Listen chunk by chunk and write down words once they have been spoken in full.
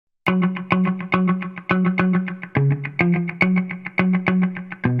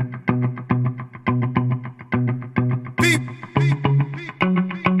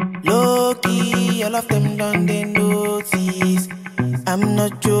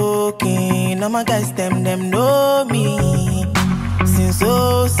joking. All my guys, them know me. Since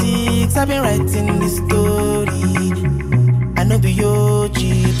 06, I've been writing this story. I know be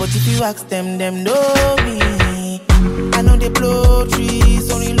OG, but if you ask them know me. I know they blow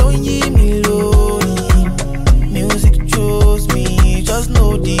trees, only lonely me lonely. Music chose me, just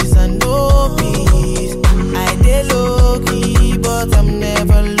know this and know peace. I dey low-key, but I'm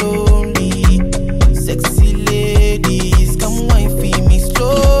never lonely. Sexy ladies, come wine for me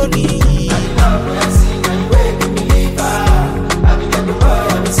slowly.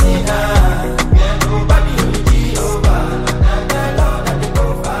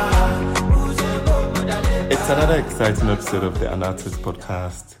 It's another exciting episode of the Anarchist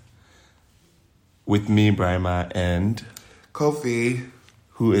Podcast with me, Brima, and Kofi,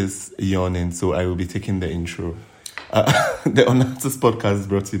 who is yawning, so I will be taking the intro. The Anarchist Podcast is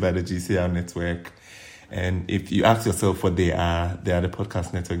brought to you by the GCR Network. And if you ask yourself what they are the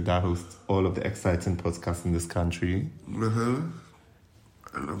podcast network that hosts all of the exciting podcasts in this country. And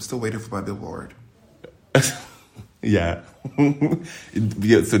I'm still waiting for my billboard. Yeah.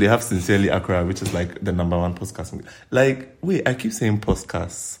 Yeah. So they have Sincerely Accra, which is like the number one podcast. Like, wait, I keep saying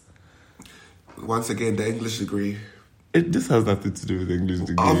podcasts. Once again, the English degree. This has nothing to do with the English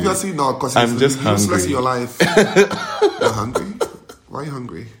degree. Obviously not, because I'm just hungry. Useless in your life. You're hungry? Why are you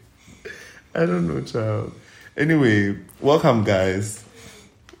hungry? I don't know, child. Anyway, welcome, guys.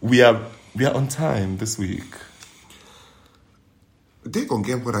 We are on time this week. They gonna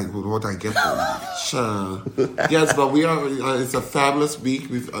get what I get for you. Sure. Yes, but we are. It's a fabulous week.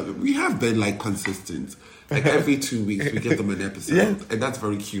 We have been like consistent. Like every 2 weeks, we get them an episode, Yes. and that's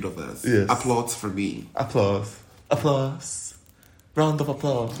very cute of us. Yes. Applause for me. Applause. Round of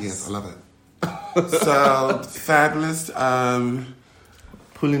applause. Yes, I love it. So fabulous.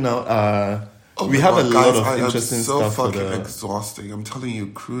 Pulling out. Oh We have God, a lot guys, of I interesting am so stuff for fucking the. exhausting. I'm telling you,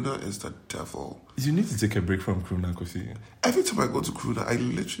 Kruna is the devil. You need to take a break from Kruna, Kofi. Every time I go to Kruna, I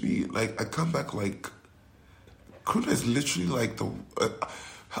literally I come back like Kruna is literally like the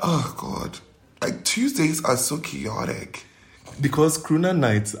oh God, like Tuesdays are so chaotic Because Kruna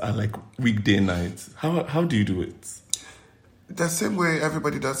nights are like weekday nights. How do you do it? the same way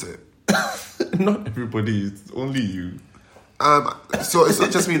everybody does it. Not everybody. It's only you. So it's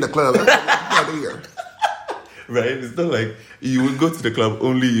not just me in the club. Everybody here. Right? It's not like you would go to the club,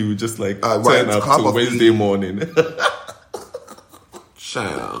 only you would just like Right, turn up cup to of Wednesday tea. morning.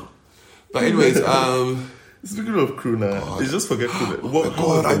 Shut But anyways, Speaking of Kruna, you just forget Kruna. What God,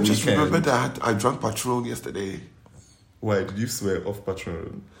 was I the just weekend? remembered that I drank Patron yesterday. Why did you swear off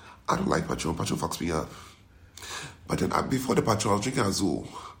Patron? I don't like Patron. Patron fucks me up. But then before the Patron, I was drinking Azul.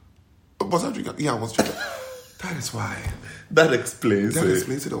 Was I drinking? Yeah, I was drinking. That is why. That explains That it.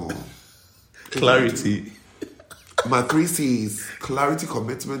 explains it all. Clarity. My 3 C's: clarity,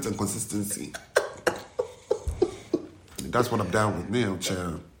 commitment, and consistency. That's what I'm down with now,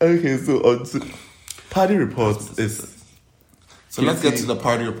 child. Okay, so on to party reports is. So let's get to the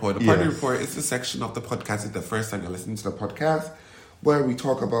party report. The party Yes. report is the section of the podcast. It's the first time you're listening to the podcast where we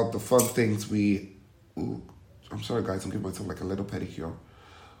talk about the fun things we. Ooh, I'm sorry, guys. I'm giving myself like a little pedicure.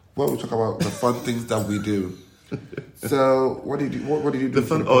 Where we talk about the fun things that we do. So what did you? What did you do?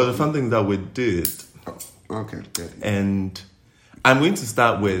 The fun things that we did. Oh, okay, good. And I'm going to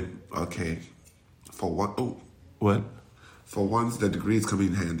start with Okay, for what? Oh, what? for once the degree is coming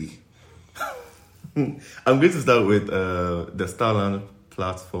in handy. I'm going to start with the Starland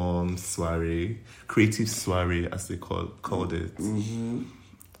platform soiree, creative soiree as they called it. Mm-hmm.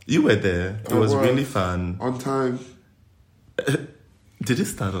 You were there. It was really fun. On time. Did it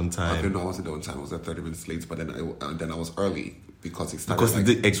start on time? I don't know. I wasn't on time. I was at 30 minutes late, but then I was early because it started Because like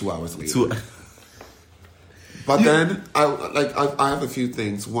it did 2 hours later. But Yeah. then I have a few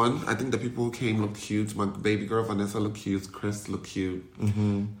things. One, I think the people who came looked cute. My baby girl Vanessa looked cute. Chris looked cute.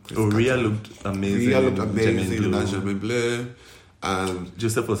 Mm-hmm. Ria looked amazing. Ria looked amazing. Germain That Blue. Germain Bleu.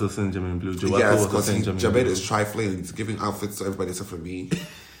 Joseph was also in Germain Blue. Joaquin Yes, was because also in Germain Jabed Blue. is trifling and he's giving outfits to everybody except for me.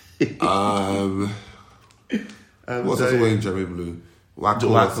 Was also wearing Germain Blue. Wacko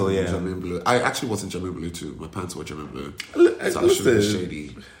was in yeah. Germain Blue. I actually was in Germain Blue too. My pants were Germain Blue. Listen. So I should have been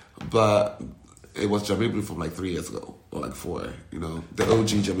shady. But it was Germain Blue from like 3 years ago. Or like 4. You know. The OG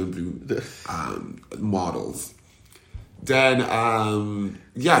Germain Blue models. Then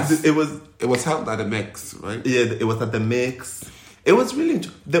yes. It was held at the Mix, right? Yeah, it was at the Mix. It was really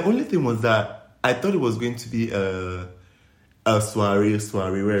the only thing was that I thought it was going to be a soiree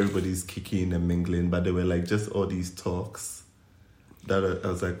where everybody's kicking and mingling, but there were like just all these talks that I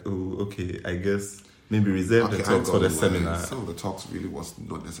was like, oh, okay, I guess maybe reserve the talks for the seminar. Some of the talks really was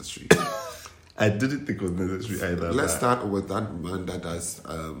not necessary. I didn't think it was necessary either. Let's but- start with that man that does.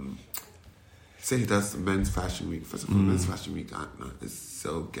 Say he does men's fashion week. First of all, men's fashion week is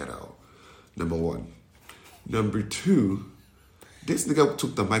so ghetto. Number one. Number two. This nigga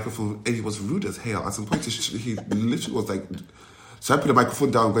took the microphone and he was rude as hell. At some point, he literally was like, "Should I put the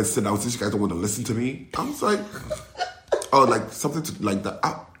microphone down and go and sit down since you guys don't want to listen to me?" I was like, "Oh, like something to like that."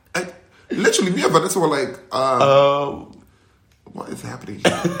 Literally, me and Vanessa were like, "What is happening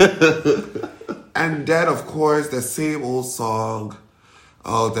here?" And then, of course, the same old song.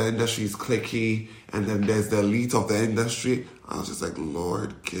 Oh, the industry is cliquey, and then there's the elite of the industry. I was just like,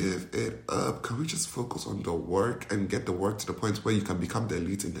 Lord, give it up. Can we just focus on the work and get the work to the point where you can become the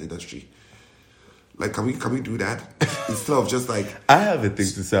elite in the industry? Like, can we do that instead of just like? I have a thing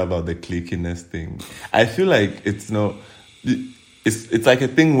to say about the cliquiness thing. I feel like it's not. It's like a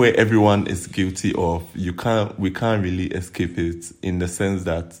thing where everyone is guilty of. We can't really escape it in the sense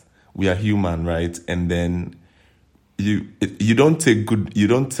that we are human, right? And then you don't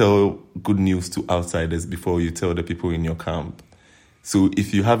tell good news to outsiders before you tell the people in your camp. So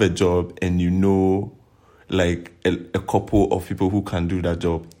if you have a job and you know like a couple of people who can do that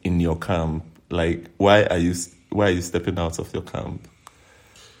job in your camp, like why are you stepping out of your camp?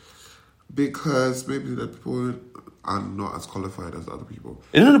 Because maybe the people are not as qualified as other people.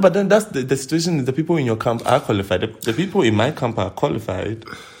 No, but then that's the situation is the people in your camp are qualified. The people in my camp are qualified.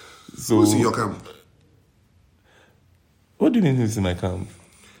 So Who's in your camp? What do you mean who's in my camp?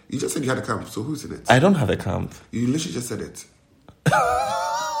 You just said you had a camp, so who's in it? I don't have a camp. You literally just said it.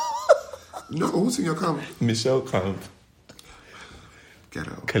 No, who's in your camp? Michelle camp. Get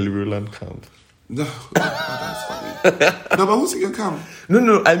out. Kelly Rowland camp. No, that's funny. No, but who's in your camp?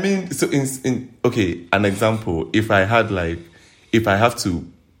 No. I mean, so okay, an example. If I have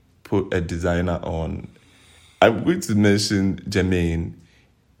to put a designer on, I'm going to mention Jermaine.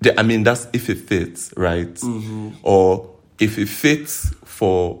 I mean, that's if it fits, right? Mm-hmm. Or if it fits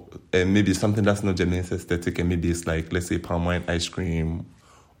for maybe something that's not Jermaine's aesthetic, and maybe it's like, let's say, palm wine ice cream,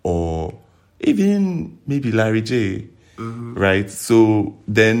 or even maybe Larry J, right? So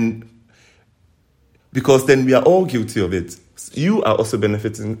then, because then we are all guilty of it. You are also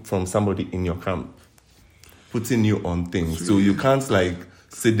benefiting from somebody in your camp putting you on things. So you can't like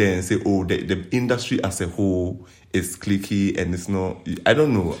sit there and say, oh, the industry as a whole is cliquey and it's not. I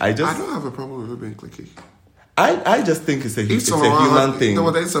don't know. I don't have a problem with it being cliquey. I just think it's a human thing. There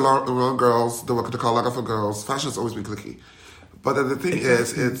were the Saint girls, the Karl Lagerfeld girls. Fashion's always been cliquey. But then the thing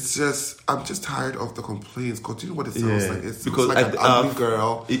is, it's just, I'm just tired of the complaints. Because you know what it sounds like? It sounds like an ugly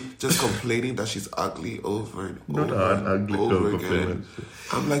girl just complaining that she's ugly over and over again.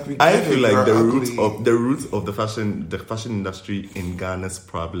 I'm like, I feel like the root of the fashion industry in Ghana's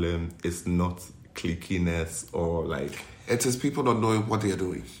problem is not cliquiness or like... It is people not knowing what they are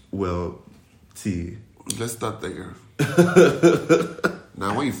doing. Well, let's start there.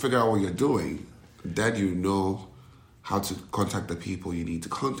 Now, when you figure out what you're doing, then you know how to contact the people you need to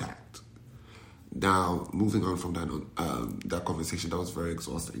contact. Now, moving on from that conversation, that was very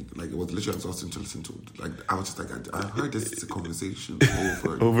exhausting. Like, it was literally exhausting to listen to. Like, I was just like, I heard this conversation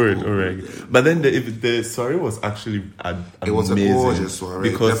over and over again. But then the soiree was actually amazing. It was a gorgeous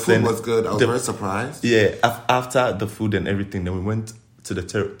soiree. Because the food was good. I was very surprised. Yeah, after the food and everything, then we went to the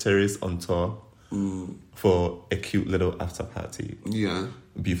terrace on top for a cute little after party. Yeah.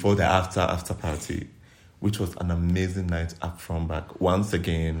 Before the after party, which was an amazing night up from back. Once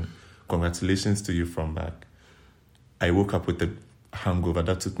again, congratulations to you from back. I woke up with a hangover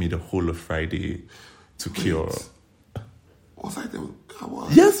that took me the whole of Friday to cure. Was I there?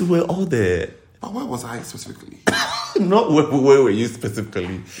 Yes, we were all there. But where was I specifically? Not where were you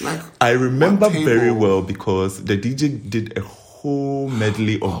specifically? Like, I remember very well because the DJ did a whole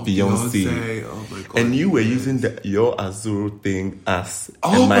medley of Beyoncé. Oh my God. And you were using your Azure thing as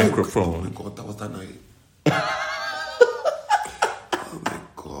a microphone. Oh my God, that was that night. Oh my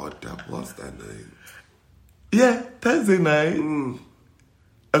God, that was that night. Yeah, Thursday night.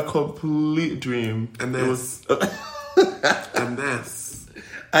 A complete dream. A mess. A mess.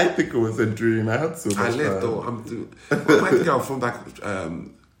 I think it was a dream. I had so much fun. I left though. I think I'll phone back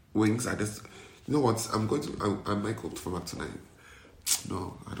wings. I just, you know what? I might go from up tonight.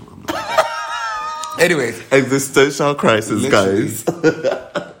 No, I don't. I'm not. Anyways, existential crisis, guys.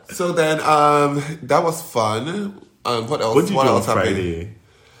 So then, that was fun. What else? What did you do on happened? Friday?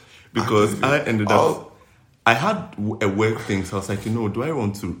 Because I ended up... I had a work thing, so I was like, do I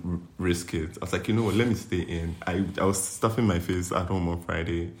want to risk it? I was like, let me stay in. I was stuffing my face at home on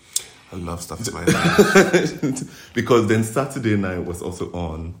Friday. I love stuffing my face. Because then Saturday night was also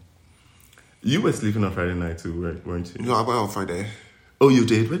on. You were sleeping on Friday night too, weren't you? No, I went on Friday. Oh, you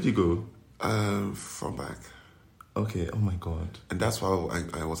did? Where'd you go? From back. Okay, oh my God. And that's why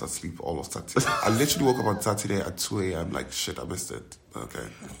I was asleep all of Saturday. I literally woke up on Saturday at 2 a.m. like, shit, I missed it. Okay.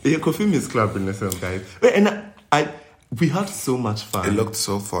 Yeah, Kofi Miss Club in lessons, guys. Wait, and we had so much fun. It looked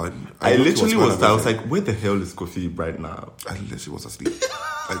so fun. I literally I was like, where the hell is Kofi right now? I literally was asleep.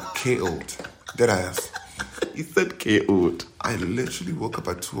 Like, KO'd. Dead ass. He said KO'd. I literally woke up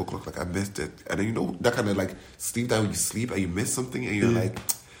at 2 o'clock like I missed it. And then, you know, that kind of like sleep that when you sleep and you miss something and you're like,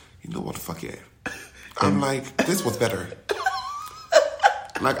 you know what, fuck yeah. I'm like, this was better.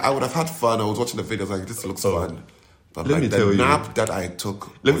 Like, I would have had fun. I was watching the videos like, this looks fun. But Let like me the tell nap you. that I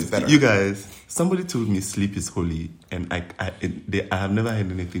took was better. You guys, somebody told me sleep is holy, and I have never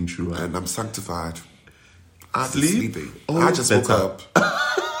heard anything true. And I'm sanctified. I'm Sleep? sleeping. Oh, I just woke better. up.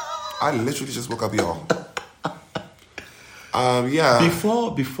 I literally just woke up, y'all. Yeah.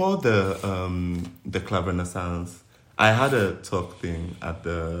 Before the Club Renaissance, I had a talk thing at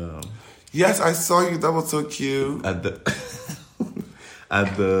the Yes, I saw you. That was so cute. at the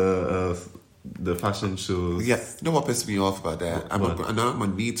at the fashion shows. Yeah, you know what pissed me off about that? I'm What? gonna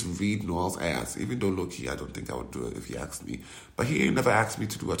need to read Noel's ass, even though low-key, I don't think I would do it if he asked me. But he ain't never asked me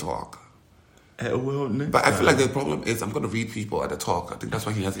to do a talk. Well, next But I feel time. like the problem is I'm gonna read people at a talk. I think that's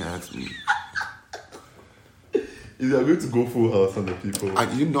why he hasn't asked me. Is I'm going to go full house on the people.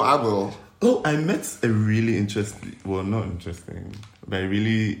 You know I will. Oh, I met a really interesting, well, not interesting, but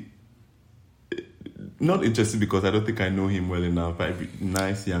not interesting because I don't think I know him well enough, but a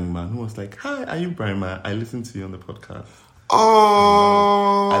nice young man who was like, hi, are you Brima? I listened to you on the podcast.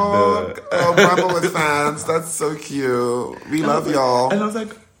 Oh, Brahma with fans. That's so cute. We love y'all. And I was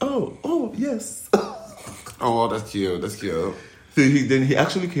like, oh, yes. Oh, that's cute. That's cute. So he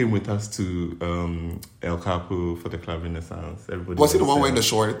actually came with us to El Capo for the Club Renaissance. Everybody Was he the one there. wearing the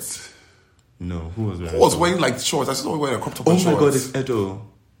shorts? No, who was wearing Who was wearing like shorts? I just saw him wearing a crop top Oh and my shorts. God, it's Edo.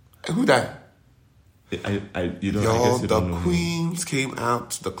 Who that? You don't, I Yo, guess you the don't know him. queens came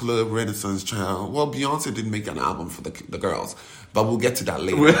out to the Club Renaissance child. Well, Beyonce didn't make an album for the girls, but we'll get to that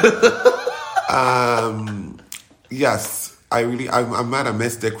later. Yes, I'm mad I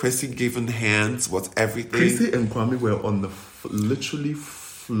missed it. Chrissy giving hands was everything. Chrissy and Kwame were on the literally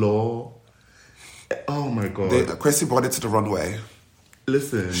floor. Oh my God. Chrissy brought it to the runway.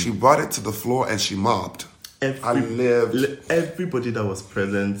 Listen. She brought it to the floor and she mobbed. Everybody that was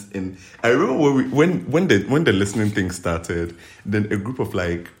present I remember when the listening thing started, then a group of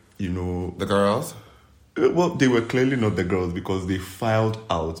the girls. Well, they were clearly not the girls because they filed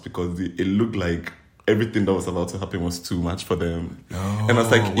out because it looked like everything that was about to happen was too much for them. Oh, and I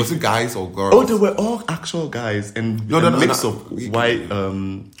was like, was it guys or girls? Oh, they were all actual guys and a mix of white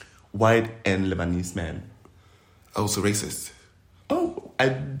and Lebanese men. Also racist. Oh, I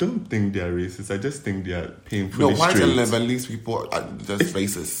don't think they are racist. I just think they are painfully No, white straight. and Lebanese people are just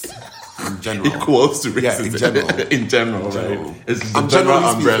racist in general. Equals to racism. Yeah, in general. in general, right? general. It's I'm the general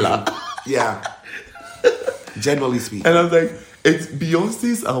generally umbrella. speaking. Yeah. Generally speaking. And I was like, it's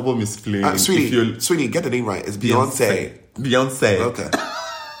Beyonce's album is playing. Sweetie, get the name right. It's Beyonce. Beyonce. Okay.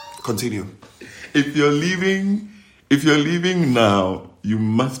 Continue. If you're leaving now, you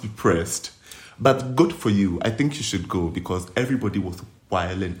must be pressed. But good for you. I think you should go because everybody was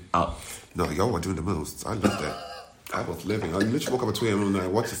wilding out. No, y'all were doing the most. I loved it. I was living. I literally woke up at 2 a.m. and I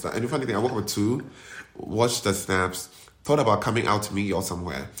watched the snaps. And the funny thing, I woke up at 2, watched the snaps, thought about coming out to meet y'all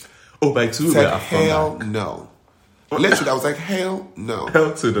somewhere. Oh, by 2 Said, hell no. Literally, I was like, hell no.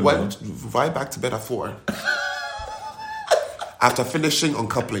 Hell to the Went right back to bed at 4. After finishing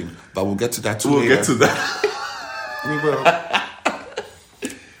uncoupling. But we'll get to that too later. We'll get to that. We will.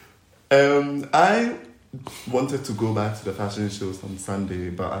 I wanted to go back to the fashion shows on Sunday,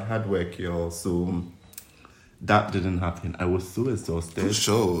 but I had work here, so that didn't happen. I was so exhausted. Who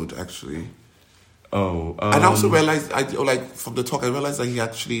showed, actually? Oh. And I also realized, from the talk, I realized that he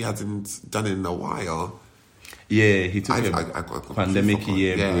actually hasn't done it in a while. Yeah, he took a I pandemic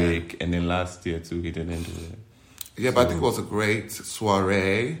year yeah. break, and then last year too, he didn't do it. Yeah, but I think it was a great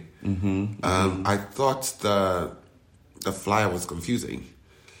soiree. I thought the flyer was confusing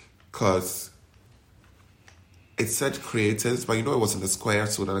because it said creators, but it was in the square,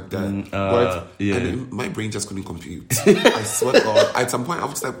 so like that. Yeah. And my brain just couldn't compute. I swear to God. At some point, I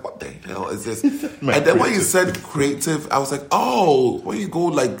was like, what the hell is this? And then when you said creative, I was like, oh, when you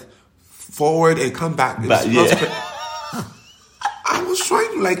go forward and come back. I was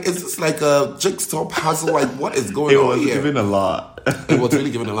trying to is this like a jigsaw puzzle? What is going on here? It was giving a lot. It was really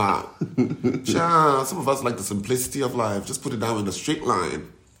giving a lot. Some of us like the simplicity of life. Just put it down in a straight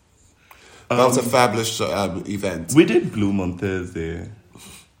line. That was a fabulous event. We did Bloom on Thursday.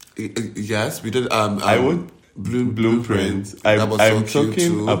 Yes, we did. Blueprint. I'm so cute talking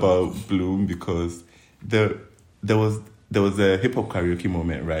too. about Bloom because there was a hip hop karaoke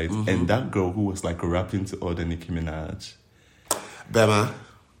moment, right? And that girl who was like rapping to all the Nicki Minaj. Bema.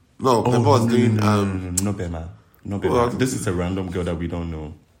 No, Bema was doing no Bema. No Bema. Well, This is a random girl that we don't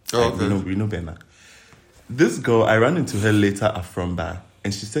know. Oh, okay. We know Bema. This girl, I ran into her later at Fromba,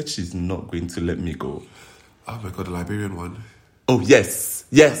 and she said she's not going to let me go. Oh my god, the Liberian one. Oh yes.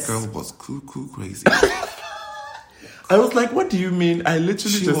 That girl was cuckoo crazy. I was like, what do you mean? I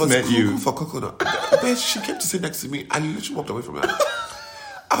literally She just was met you. for coconut. Bitch, she came to sit next to me. I literally walked away from her.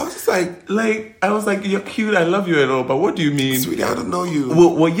 I was just like, I was like, you're cute, I love you and all, but what do you mean? sweetie, I don't know you.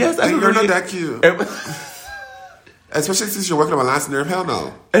 Well, yes, I And don't you're know not you. that cute. Especially since you're working on my last nerve. Hell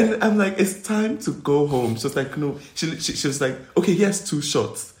no. And I'm like, it's time to go home. She was like, no. She was like, okay, here's 2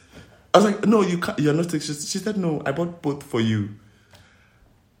 shots. I was like, no, you can't. You're not taking. She said, no, I bought both for you.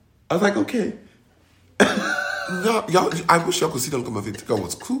 I was like, okay. No, y'all, I wish y'all could see the look on my face. The girl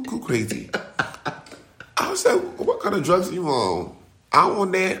was cuckoo crazy. I was like, what kind of drugs you on? I don't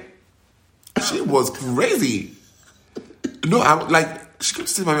want that. She was crazy. No, I like, she kept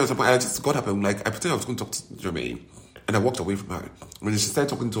sitting by me at some point. I just got up and like, I pretended I was going to talk to Jermaine. And I walked away from her. When she started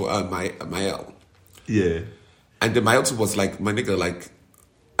talking to Mael. Yeah. And then Mael too was like, my nigga, like,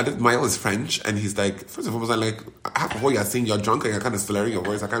 I think Mael is French. And he's like, first of all, I was like, half of what you're saying, you're drunk and you're kind of slurring your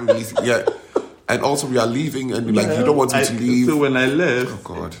voice. I can't really see. Yeah. And also we are leaving and like, you don't want me to leave. So when I left, oh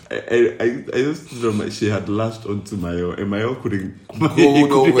God, I just remember she had lashed onto Mayo and Mayo couldn't go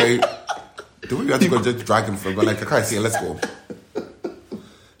no way. The way you have to go just drag him from, but like I can't see it, let's go.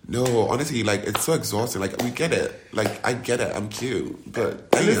 No, honestly, like it's so exhausting. Like we get it. Like I get it. I'm cute,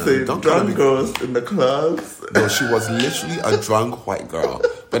 but listen, don't drunk girls in the clubs. No, she was literally a drunk white girl.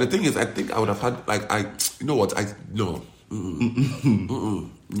 But the thing is, I think I would have had like you know what? No.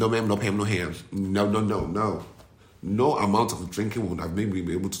 No ma'am, no Pam, no ham. No. No amount of drinking would have made me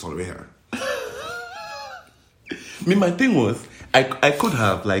be able to tolerate her. I mean, my thing was, I could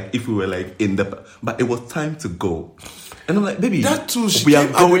have, like, if we were, like, in the... But it was time to go. And I'm like, baby, that too, we are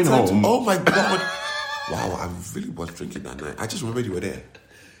going home. Oh, my God. Wow, I really was drinking that night. I just remembered you were there.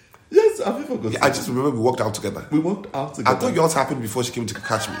 Yes, I forgot. Yeah, I just remember we walked out together. We walked out together. I thought yours happened before she came to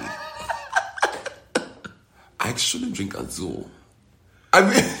catch me. I shouldn't drink Azul. I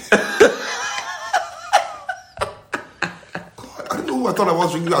mean... God, I don't know who I thought I was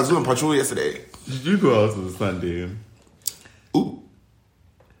drinking Azul and Patrol yesterday. Did you go out on Sunday? Ooh.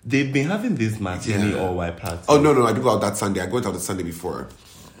 They've been having this martini all white party. Oh, no, I do go out that Sunday. I went out the Sunday before.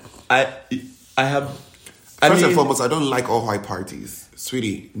 I have... First and foremost, I don't like all white parties.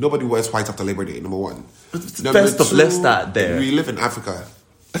 Sweetie, nobody wears white after Labor Day, number one. Let's start there. We live in Africa.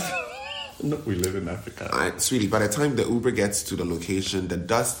 No, we live in Africa. Sweetie, by the time the Uber gets to the location, the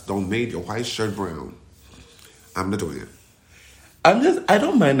dust don't make your white shirt brown. I'm not doing it. I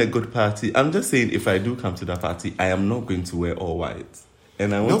don't mind a good party. I'm just saying, if I do come to that party, I am not going to wear all white.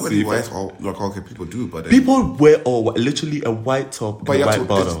 And I want Nobody to see wears all, like, okay, people do, but... People wear all white, literally a white top and a white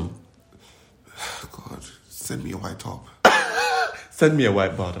bottom. God, send me a white top. Send me a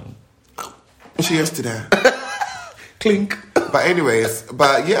white bottom. Cheers to that. Clink. But anyways,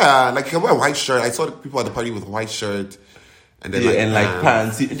 yeah, like you can wear a white shirt. I saw the people at the party with a white shirt, and then like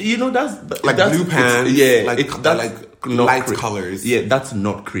pants. You know, that's like that's, blue pants. Yeah, that's like light colors. Yeah, that's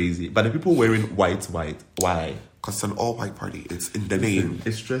not crazy. But the people wearing white, why? Because it's an all-white party. It's in the name.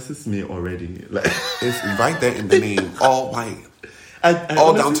 It stresses me already. Like it's right there in the name, all white,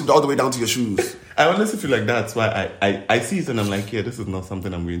 all the way down to your shoes. I honestly feel like that's why I see it and I'm like, yeah, this is not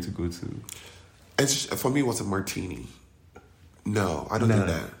something I'm going to go to. It's just, for me, it was a martini. No, I don't do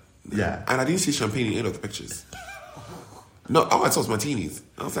that. Yeah. And I didn't see champagne in any of the pictures. No, all I saw was martinis.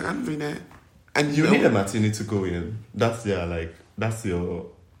 I was like, I don't drink that. And you need a martini to go in. That's your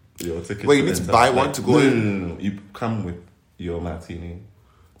ticket. Wait, you need to buy one to go in? No. You come with your martini.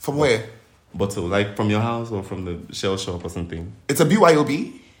 From where? Bottle, like from your house or from the Shell shop or something. It's a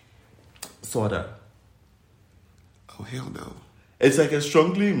BYOB? Sorta. Oh, hell no. It's like a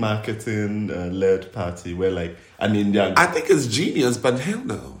strongly marketing-led party where, like, I think it's genius, but hell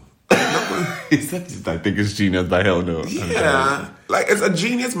no. I think it's genius, but hell no. Yeah. Like, it's a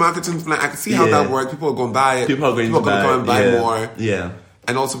genius marketing plan. I can see how that works. People are going to buy it. People are going to come and buy more. Yeah.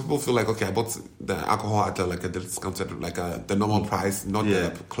 And also, people feel like, okay, I bought the alcohol at a discounted, like the normal price, not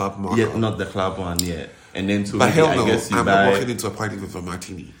the club markup. Yeah, not the club one, yeah. And then but hell no, I guess I'm not walking into a party with a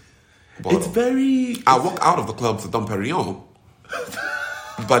martini bottle. It's very... I walk out of the club with Dom Perignon,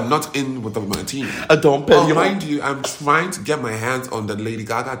 but not in with the martini. A Dom Perignon? Mind you, I'm trying to get my hands on the Lady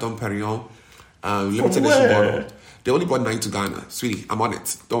Gaga Dom Perignon limited edition bottle. They only brought 9 to Ghana. Sweetie, I'm on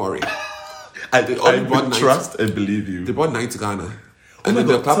it. Don't worry. I trust and believe you. They brought 9 to Ghana. Oh And my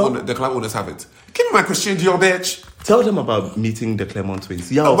then God, the club owners have it. Give me my Christian Dior, bitch. Tell them about meeting the Clermont twins.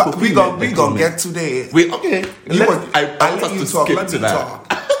 Yeah, But we gonna get today. Okay. I want let us you to talk. skip Let to me that.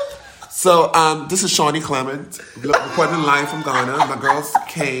 talk. So this is Shawnee Clement, reporting live from Ghana. My girls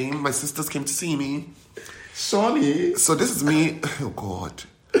came. My sisters came to see me. Shawnee. So this is me. Oh God.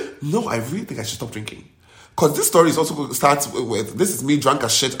 No, I really think I should stop drinking. Because this story is also starts with this is me drunk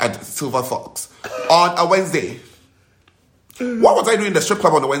as shit at Silver Fox on a Wednesday. What was I doing in the strip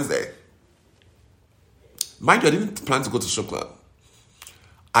club on a Wednesday? Mind you, I didn't plan to go to strip club.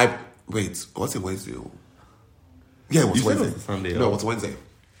 Was it Wednesday? Yeah, it was You said it Wednesday. was Sunday, No, it was Wednesday.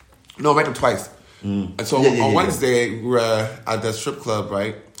 No, I met him twice. And so on Wednesday, we were at the strip club,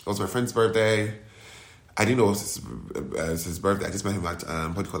 right? It was my friend's birthday. I didn't know it was his birthday. I just met him at,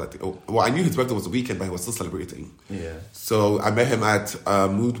 what do you call that? Oh, well, I knew his birthday was the weekend, but he was still celebrating. Yeah. So I met him at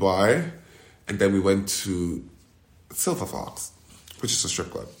Mood Bar, and then we went to Silver Fox, which is a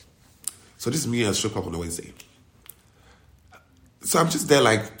strip club. So this is me at a strip club on a Wednesday. So I'm just there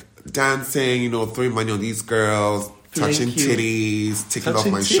like dancing, throwing money on these girls, touching titties, taking off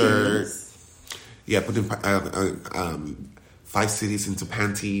my shirt. Yeah, putting 5 cities into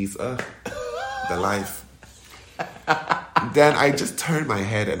panties. The life. Then I just turn my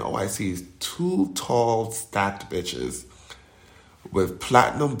head and all I see is 2 tall, stacked bitches with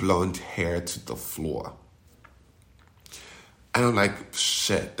platinum blonde hair to the floor. And I'm like,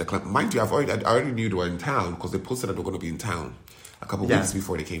 shit. Mind you, I already knew they were in town because they posted that they were going to be in town a couple of weeks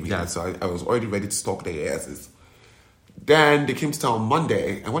before they came here. Yeah. So I was already ready to stalk their asses. Then they came to town on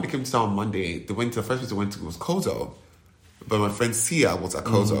Monday. And when they came to town on Monday, the first place they went to was Kozo. But my friend Sia was at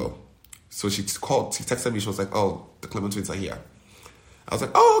Kozo. So she texted me, she was like, oh, the Clement twins are here. I was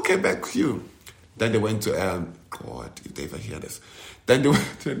like, oh, okay, back cute. Then they went to, God, if they ever hear this. Then they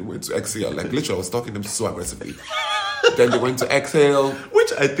went to Exhale. Like, literally, I was stalking them so aggressively. Then they went to Exhale.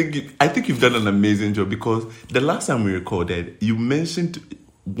 Which I think you've done an amazing job because the last time we recorded, you mentioned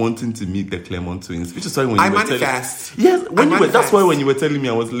wanting to meet the Clermont twins, which is why when you were manifest. That's why when you were telling me,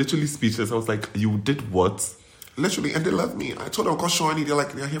 I was literally speechless. I was like, you did what? Literally, and they love me. I told them, call Shawnee. They're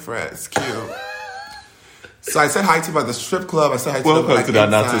like, they're here for us. It's cute. So I said hi to them at the strip club. I said hi to them. Welcome to the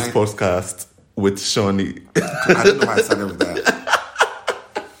Anatis podcast with Shawnee. I don't know why I started with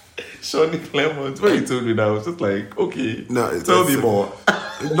that. Shawnee Clermont. When you told me that, I was just like, okay, tell me more.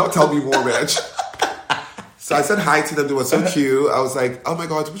 Not tell me more, bitch. So I said hi to them. They were so cute. I was like, oh my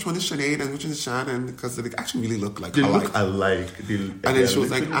God, which one is Sinead and which one is Shannon? Because they actually really look like alike. Look alike. And then she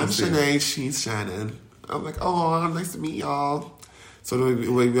was like, I'm Sinead, she's Shannon. I'm like, oh, nice to meet y'all. So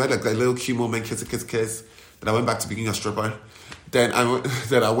we had like a little cute moment, kiss. Then I went back to being a stripper. Then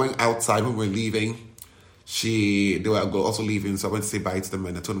I went outside when we were leaving. They were also leaving, so I went to say bye to them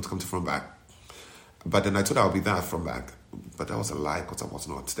and I told them to come to front back. But then I told her I'll be there at front back. But that was a lie because I was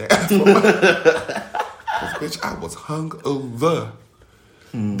not there. Bitch, I was hungover.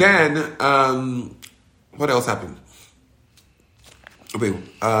 Then, what else happened? Okay,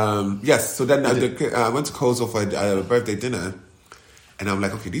 yes, so then I went to Kozo for a birthday dinner. And I'm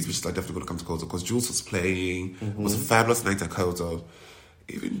like, okay, these bitches are definitely going to come to Kozo because Jules was playing. It was a fabulous night at Kozo.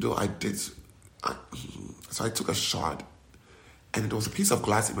 Even though so I took a shot and there was a piece of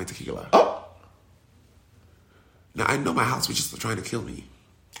glass in my tequila. Oh! Now, I know my house bitches are trying to kill me.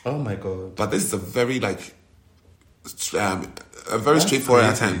 Oh my God. But this is a very, straightforward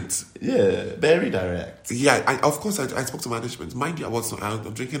attempt. Yeah, very direct. Yeah, of course, I spoke to management. Mind you,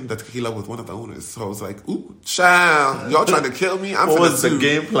 I'm drinking the tequila with one of the owners. So I was like, ooh, child, y'all trying to kill me? What was the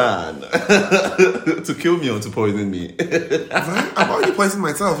game plan? To kill me or to poison me? Right? I've already poisoned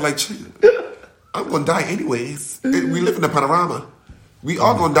myself. Like, I'm going to die anyways. We live in a panorama. We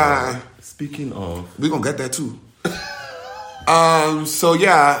all going to die. Speaking of... We're going to get there too. So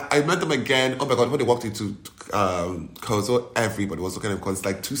yeah, I met them again. Oh my God, when they walked into Kozo, everybody was looking at them because it's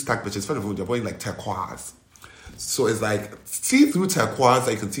like 2 stacked bitches. First of all, they're wearing like turquoise. So it's like see-through turquoise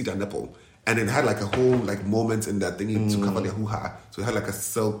that you can see their nipple. And it had like a whole like moment in that thingy to cover their hoo-ha. So it had like a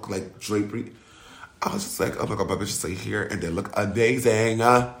silk like drapery. I was just like, oh my God, my bitches are here and they look amazing.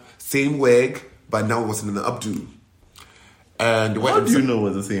 Same wig, but now it was in an updo. And how do you know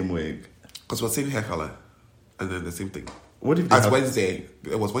it was the same wig? Because it was the same hair color. And then the same thing. What if they As Wednesday,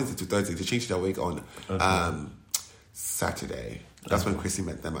 it was Wednesday to Thursday. They changed their wig on Saturday. That's when Chrissy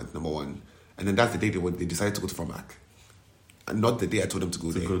met them at number 1. And then that's the day they decided to go to Farmac. And not the day I told them to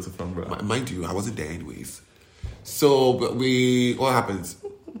go there. Go to Farmac. Mind you, I wasn't there anyways. So what happens?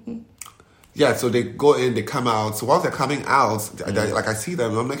 Yeah, so they go in, they come out. So while they're coming out, like I see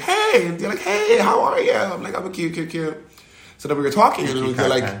them, I'm like, hey. And they're like, hey, how are you? I'm like, I'm cute. So then we were talking, and they're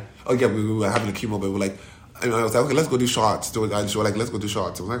like, Oh yeah, we were having a chemo, but we were like, and I was like, okay, let's go do shots. And she was like, let's go do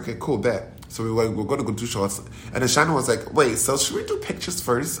shots. I was like, okay, cool, bet. So we're going to go do shots. And then Shannon was like, wait, so should we do pictures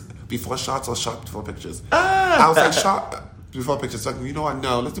first before shots or shot before pictures? I was like, shot before pictures. So you know what?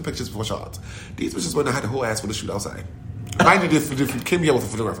 No, let's do pictures before shots. These bitches when I had a whole ass photo shoot outside. Mind you, they came here with a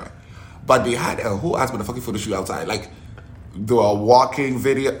photographer. But they had a whole ass motherfucking photo shoot outside. Like, they were walking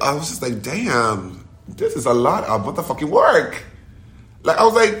video. I was just like, damn, this is a lot of motherfucking work. Like, I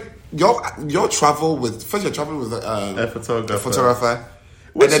was like, y'all travel with, first you're traveling with a photographer.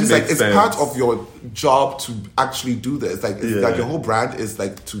 Which and then it's like, makes it's part sense. of your job to actually do this. Like, it's like your whole brand is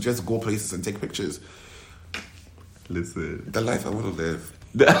like to just go places and take pictures. Listen. The life I want to live.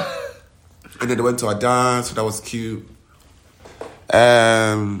 And then they went to a dance, so that was cute.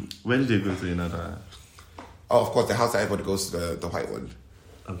 When did you go to another? Oh, of course, the house that everybody goes to, the white one.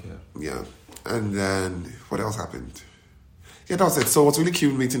 Okay. Yeah. And then, what else happened? Yeah, that was it. So it was really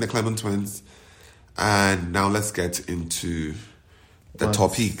cute meeting the Clement twins. And now let's get into the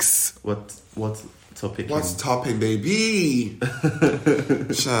topics. What topic? What's topping, baby?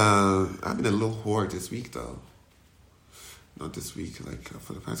 Child, I've been a little whore this week, though. Not this week, like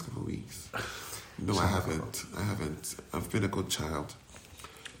for the past couple of weeks. No, I haven't. I've been a good child.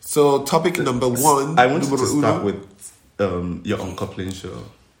 So, topic number one. I wanted to start with your uncoupling show.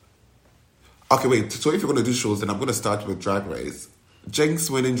 Okay, wait. So, if you're going to do shows, then I'm going to start with Drag Race. Jinx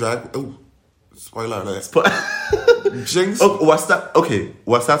winning drag. Oh, spoiler alert. Jinx. Oh, we're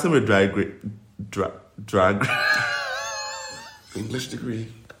starting with drag. English degree.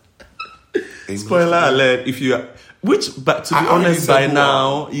 Spoiler alert! If you, but to be honest, by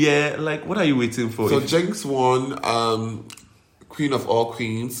now, yeah, like, what are you waiting for? So Jinx won Queen of All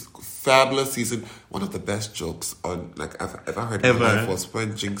Queens, fabulous season. One of the best jokes on like I've ever heard in my life was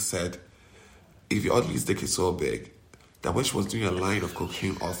when Jinx said, "If your ugly dick is so big that when she was doing a line of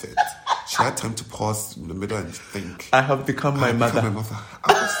cocaine off it, she had time to pause in the middle and think." I have become my mother. I was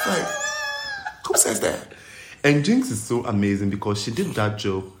like, who says that? And Jinx is so amazing because she did that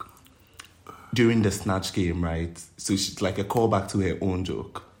joke during the Snatch game, right? So she's like a callback to her own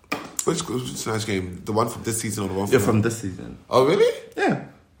joke. Which Snatch game? The one from this season or the one from this season? Oh, really? Yeah.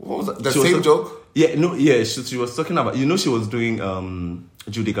 What was that? The same joke? Yeah, no, yeah. She was talking about, she was doing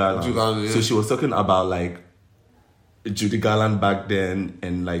Judy Garland. Yeah. So she was talking about like Judy Garland back then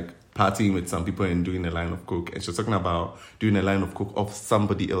and like partying with some people and doing a line of coke. And she was talking about doing a line of coke off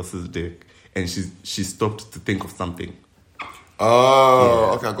somebody else's dick. And she stopped to think of something. Oh,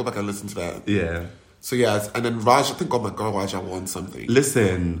 yeah. Okay, I'll go back and listen to that. Yeah. So, yes, and then Raja, I think, oh my God, Raja won something.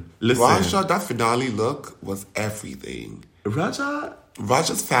 Listen. Raja, that finale look was everything.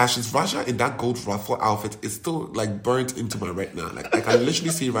 Raja's fashions, Raja in that gold ruffle outfit is still, like, burnt into my retina. Like, I can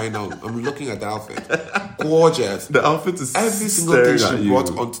literally see right now, I'm looking at the outfit. Gorgeous. The outfit is every single thing she brought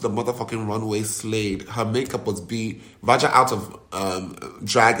onto the motherfucking runway slayed. Her makeup was beat. Raja out of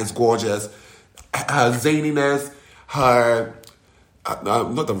drag is gorgeous. Her zaniness, her...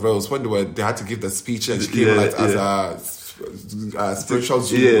 not the rose, when they had to give the speech and she came as a spiritual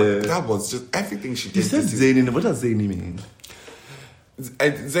zoom. Yeah. That was just everything she did. You said zany. What does zany mean?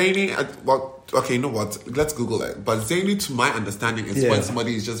 Zany, well, okay, you know what? Let's Google it. But zany, to my understanding, is when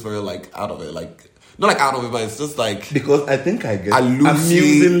somebody is just very like out of it, like not like out of it, but it's just like because I think I get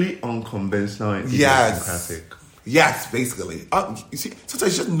amusingly unconventional and idiosyncratic. Yes, basically. You see,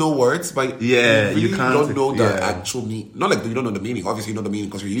 sometimes you just know words, but you really don't know the actual meaning. Not like you don't know the meaning. Obviously, you know the meaning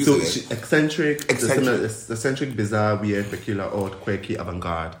because you're using it. So eccentric, bizarre, weird, peculiar, odd, quirky,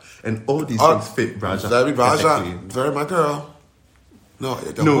 avant-garde, and all these things fit Raja. Very Raja, very my girl. No,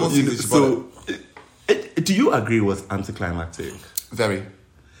 do you agree it was anticlimactic? Very.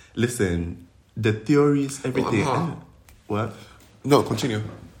 Listen, the theories, everything. What? No, continue.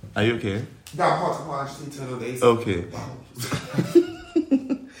 Are you okay? Yeah, I'm hot. I just need to turn on the AC. Okay.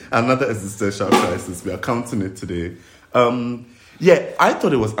 Another existential crisis. We are counting it today. I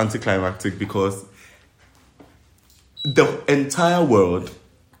thought it was anticlimactic because the entire world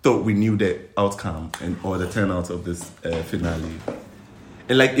thought we knew the outcome or the turnout of this finale.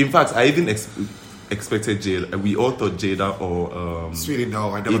 And like, in fact, I even expected Jada. We all thought Jada or... Sweetie,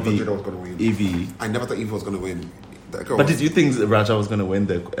 no. I never thought Jada was going to win. Evie. I never thought Evie was going to win. But did you think Raja was going to win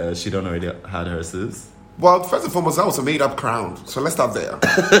she don't already had hers? Well, first and foremost, that was a made-up crown. So let's stop there.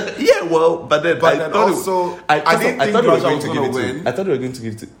 Yeah, well, but then I didn't think Raja was going to win. I thought they were going to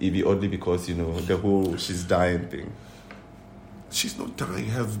give it to Evie only because, the whole she's dying thing. She's not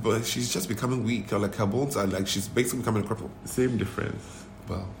dying, but she's just becoming weak. Like, her bones are like, she's basically becoming a cripple. Same difference.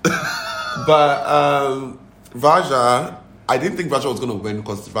 Well. But Raja, I didn't think Raja was going to win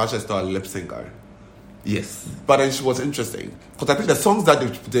because Raja is still a lip syncer. Yes. But then she was interesting because I think the songs that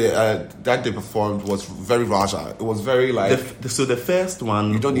they performed was very Raja. It was very like So the first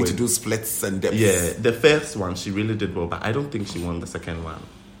one, you don't need to do splits and depths. Yeah, the first one she really did well, but I don't think she won the second one.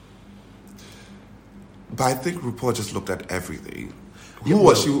 But I think RuPaul just looked at everything. Yeah, Who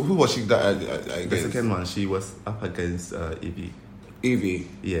was she? That the second one she was up against Evie. Evie.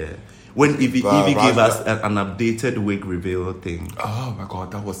 Yeah. When Evie But gave Raja- us an updated wig reveal thing. Oh my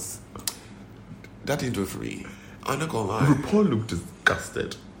god, that didn't do it for me. I'm not gonna lie. RuPaul looked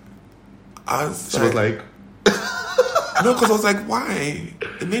disgusted. She was like, no, because I was like, why?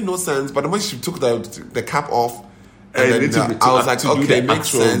 It made no sense. But the moment she took the cap off, And and then, to- I was to like, do okay, the it makes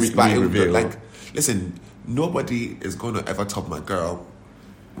actual sense. But it would reveal. like, listen, nobody is going to ever top my girl.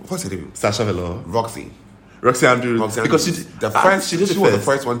 What's her name? Sasha Velour. Roxy. Roxy Andrews. Roxy Because Andrews. she did she was the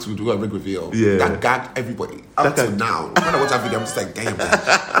first one to do a wig reveal. Yeah. That gagged everybody. Up to now. When I watch that video, I'm just like, damn,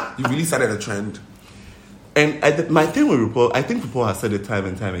 man, you really started a trend. And my thing with RuPaul, I think RuPaul has said it time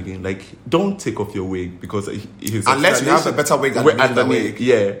and time again, like, don't take off your wig because his Unless you have a better wig underneath the wig.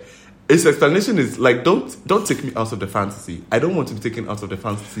 Yeah. His explanation is like, don't take me out of the fantasy. I don't want to be taken out of the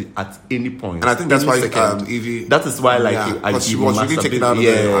fantasy at any point. And I think that's Any why second. Evie. That is why, like, yeah, I she even was really taken out of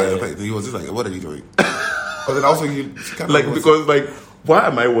yeah. He was just like, what are you doing? But then also, she kind of Like, was, because, like, why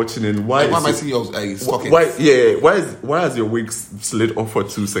am I watching it? Why why am I is seeing your stockings? why has your wig slid off for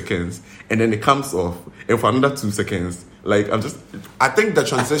 2 seconds and then it comes off and for another 2 seconds? Like, I'm just I think the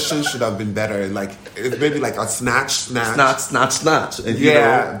transition should have been better. Like, it's maybe like a snatch. snatch. And,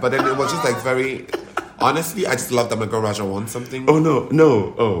 Yeah, but then it was just like very. Honestly, I just love that my girl Raja won something. Oh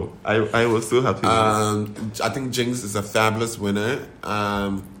no! Oh, I was so happy. I think Jinx is a fabulous winner.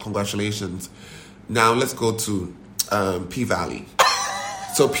 Congratulations. Now let's go to P Valley.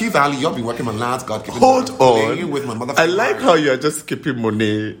 So P Valley, you've been working my last God given. Hold on. With my mother. I like how you are just skipping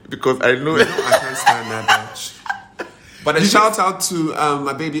Monet because I know. I can't stand that bitch. But a shout out to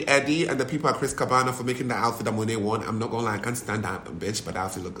my baby Eddie and the people at Chris Cabana for making the outfit that Monet won. I'm not gonna lie, I can't stand that bitch, but the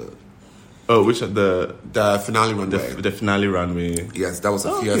outfit look good. Oh, which the finale runway. the finale runway? Yes, that was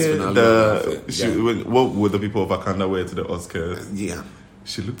a fierce finale runway. What would the people of Wakanda wear to the Oscars? Yeah,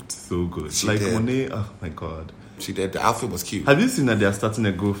 She looked so good. She like did. Monet, oh my god. she did. The outfit was cute. Have you seen that they are starting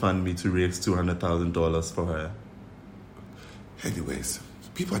a GoFundMe to raise $200,000 for her? Anyways,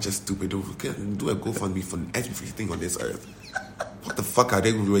 people are just stupid. Do a GoFundMe for everything on this earth. What the fuck are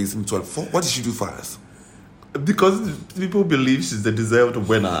they raising to for? What did she do for us? Because people believe she's the deserved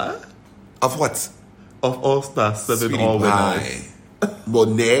winner Of what? of All Star 7 Sweetie All pie. Winners.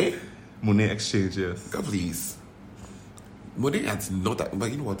 Monet? Monet Exchange, yes. God, please. Monet has not that.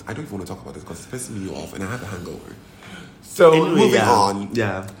 But you know what? I don't even want to talk about this because it's pissing me off and I have a hangover. So, Anyway, moving yeah. on.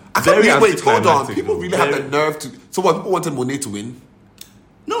 Yeah. I can't believe, wait, hold on. anticlimactic, People though. really have Very- the nerve to. So, what? People wanted Monet to win?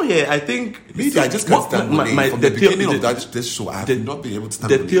 No, yeah, I think... Maybe I just can't stand Monet. From the beginning of this show, I have not been able to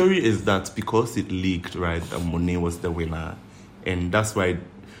stand The Monet. theory is that because it leaked, right, that Monet was the winner. And that's why...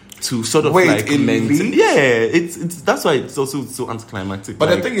 To sort of Wait, like... it leaked? Yeah, it's that's why it's also so anticlimactic. But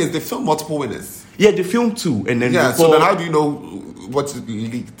like, the thing is, they filmed multiple winners. yeah, they filmed 2, and then Yeah, before so then how do you know what's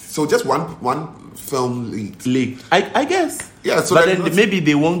leaked? So just one film leaked. leaked, I guess. Yeah, so but then then maybe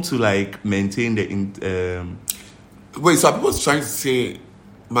they want to like maintain the Wait, so are people trying to say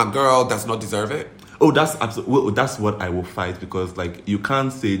my girl does not deserve it? Oh, that's absolutely. Well, that's what I will fight because, like, you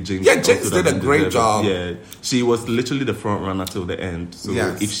can't say Jinx. Yeah, Jinx also did a doesn't great deserve it. job. Yeah, she was literally the front runner till the end. So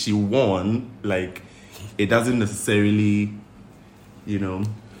Yes. if she won, like, it doesn't necessarily, you know.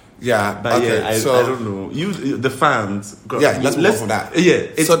 Yeah, But okay, yeah, I don't know. You, the fans. Yeah, let's move on from that. Yeah,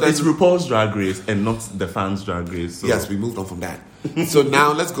 it's, So then- it's RuPaul's Drag Race and not the fans' Drag Race. So. Yes, we moved on from that. So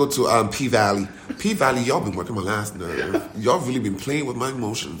now let's go to P Valley. P Valley, y'all been working my last nerve. Y'all really been playing with my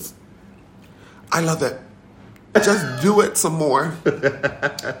emotions. I love it. Just do it some more.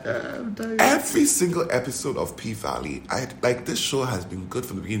 Every single episode of P Valley, this show has been good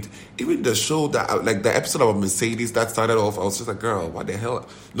from the beginning. Even the show that, like the episode of Mercedes that started off, I was just like, girl, what the hell?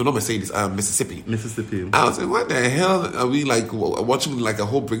 No, not Mercedes, Mississippi. I was like, what the hell are we like watching like a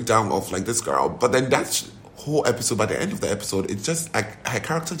whole breakdown of like this girl? But then that whole episode, by the end of the episode, it's just like her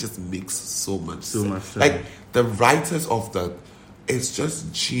character just makes so much sense. Like the writers of it's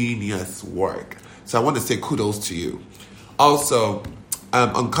just genius work. So I want to say kudos to you. Also,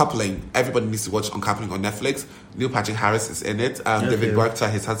 Uncoupling. Everybody needs to watch Uncoupling on Netflix. Neil Patrick Harris is in it. David Guetta,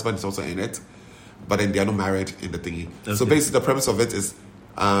 his husband, is also in it. But then they are not married in the thingy. Okay. So basically the premise of it is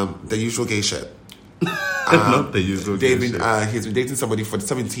the usual gay shit. Not the usual gay shit. He's been dating somebody for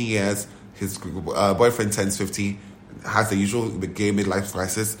 17 years. His boyfriend turns 50, has the usual gay midlife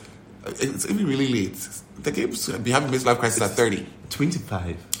crisis. It's even really late. The game's been having midlife crisis at 30.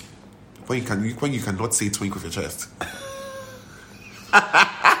 25. When you cannot say twink with your chest.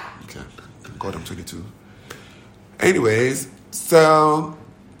 Okay. God, I'm 22. Anyways, so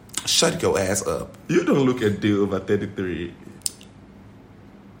shut your ass up. You don't look a day over 33.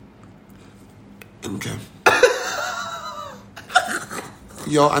 Okay.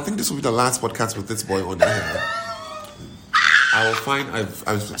 Yo, I think this will be the last podcast with this boy on the head. I will find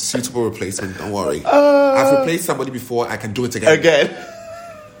a suitable replacement. Don't worry. I've replaced somebody before. I can do it again.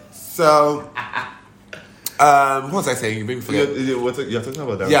 So, what was I saying? You made me forget. You're talking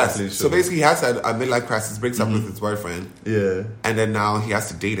about that. Yes. So basically, he has a midlife crisis, breaks up with his boyfriend. Yeah. And then now he has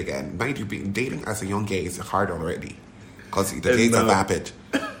to date again. Mind you, dating as a young gay is hard already. Because the gays are vapid.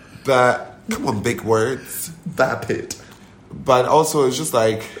 But, come on, big words. Vapid. But also, it's just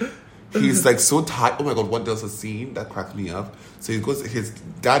like, he's like so tired. Oh my God, what does a scene that cracked me up? So he goes, his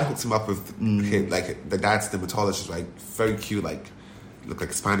dad hooks him up with him, like the dad's dermatologist, like very cute, like look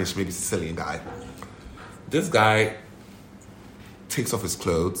like Spanish, maybe Sicilian guy. This guy takes off his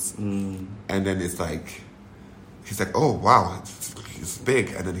clothes and then it's like, he's like, oh wow, he's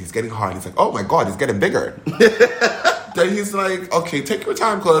big. And then he's getting hard. He's like, oh my God, he's getting bigger. Then he's like, okay, take your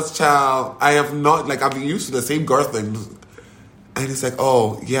time, cause child, I have not, like I've been used to the same girth things. And he's like,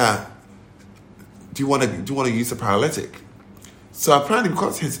 oh yeah, do you want to use a paralytic? So apparently,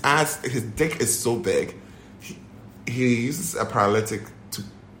 because his dick is so big, he uses a paralytic to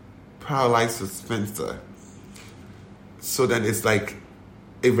paralyze the sphincter. So then it's like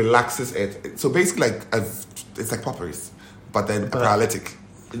it relaxes it. So basically, it's like poppers, but then a paralytic,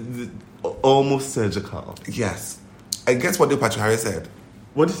 Almost surgical. Yes. And guess what Neil Patrick Harris said?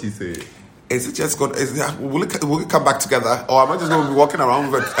 What did he say? Is it just going? Will it come back together, or am I just going to be walking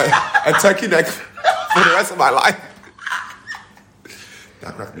around with a turkey neck for the rest of my life?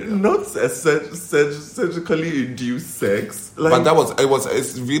 That cracked me up. Not surgically induced sex. But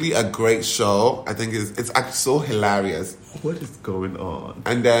it's really a great show. I think it's actually so hilarious. What is going on?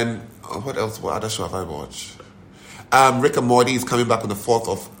 And then what else? What other show have I watched? Rick and Morty is coming back on the 4th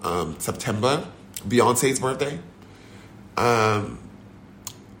of September, Beyonce's birthday.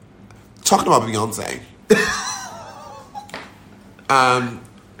 Talking about Beyonce.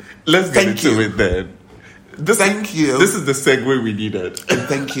 Let's get into it then. Thank you. This is the segue we needed. And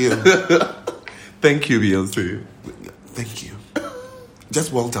thank you. Thank you, Beyonce. Thank you.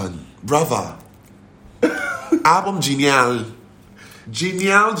 Just well done. Bravo. Album Genial.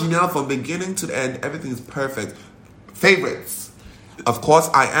 Genial from beginning to the end. Everything is perfect. Favorites. Of course,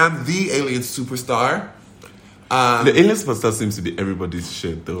 I am the alien superstar. The Alien Superstar seems to be everybody's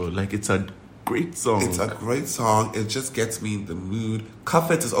shit though. Like, it's a great song. It's a great song. It just gets me in the mood.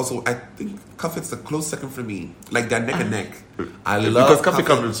 Cuff It is also, I think Cuff It's a close second for me. Like, they're neck and neck. I love because Cuff It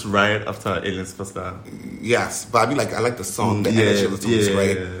comes right after Alien Superstar. Yes, but I mean, like, I like the song. The energy of the song is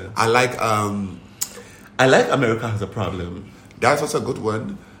great. I like America Has a Problem. That's also a good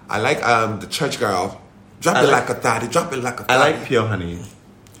one. I like the Church Girl. Drop it like a thotty. Drop it like a thotty. I like Pure Honey.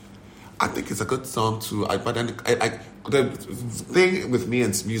 I think it's a good song too. But then the thing with me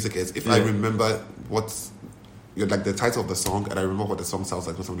and music is if I remember what's like the title of the song and I remember what the song sounds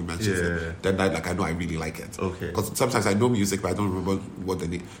like when somebody mentions it, then I know I really like it. Okay. Because sometimes I know music but I don't remember what the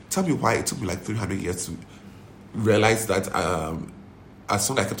name. Tell me why it took me like 300 years to realize that a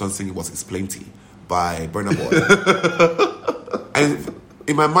song I kept on singing was "It's Plenty" by Burna Boy. And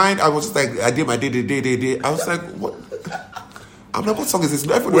in my mind I was just like I did my day. I was like, what? I'm like, what song is this?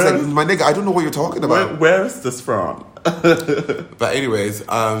 Everybody's like, my nigga, I don't know what you're talking about. Where is this from? But anyways,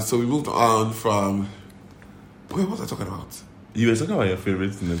 so we moved on from... What was I talking about? You were talking about your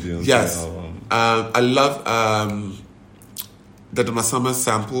favorites in the Beyonce album. I love the Donna Summer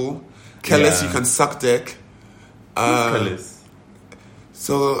sample. Kellis, You Can Suck Dick. Who's Kellis?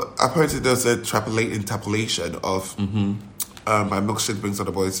 So apparently there's a interpolation of My Milkshake Brings All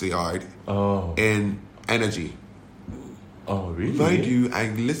the Boys to the Yard in Energy. Oh, really? Mind you,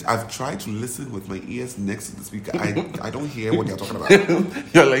 I've tried to listen with my ears next to the speaker. I don't hear what they're talking about.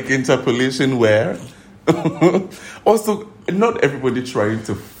 You're like, interpolation where? Also, not everybody trying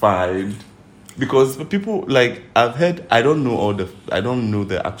to find, because people, like, I've heard, I don't know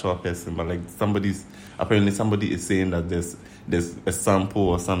the actual person, but like apparently somebody is saying that there's a sample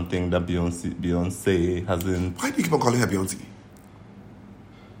or something that Beyonce hasn't. Why do you keep on calling her Beyonce?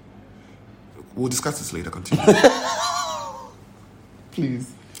 We'll discuss this later. Continue.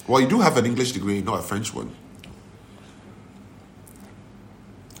 Please. Well, you do have an English degree, not a French one.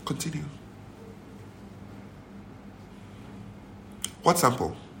 Continue. What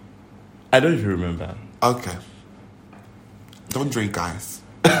sample? I don't even remember. Okay. Don't drink, guys.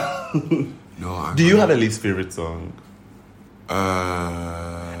 No. Do you have a least favorite song?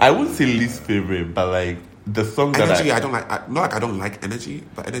 I I wouldn't say least favorite, but like the song that Energy, I don't like. Not like I don't like Energy,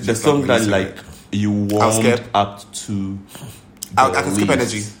 but Energy. the is song like that really like you warmed up to. I the can skip least.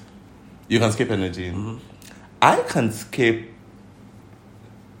 Energy. You can skip Energy. I can skip.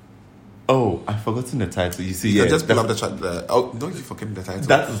 Oh, I've forgotten the title. You see, You yeah, can just pull up the track. Oh no, you forgetting the title.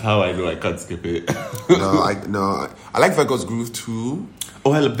 that is how I know I can't skip it. no. I like Virgo's Groove too.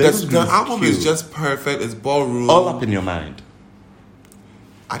 Oh, hell, The album is just perfect. It's ballroom. all up in your mind.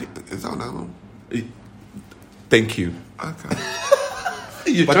 Is that an album? Thank you.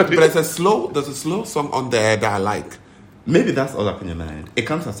 Okay. but there's a slow song on there that I like. Maybe that's all up in your mind. It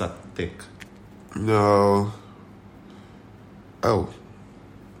comes as a thick. No. Oh.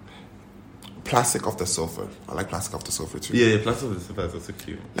 Plastic Off the Sofa. I like Plastic Off the Sofa too. Yeah, Plastic of the Sofa is also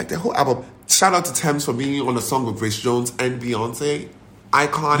cute. Like the whole album. Shout out to Thames for being on a song with Grace Jones and Beyonce.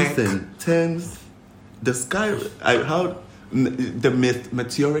 Iconic. Listen, Thames, the sky, the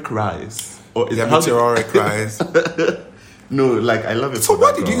meteoric rise. Or is Meteoric rise. No, like I love it. So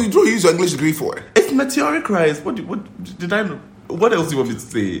what did you use your English degree for? It's meteoric rise. What did I know? What else do you want me to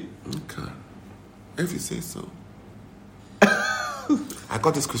say? Okay. If you say so. I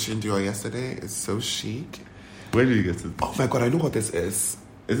got this Christian Dior yesterday. It's so chic. Where did you get it? Oh my god, I know what this is.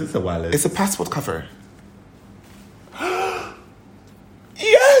 Is this a wallet? It's a passport cover.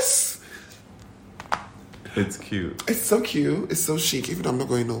 Yes! It's cute. It's so cute. It's so chic, even though I'm not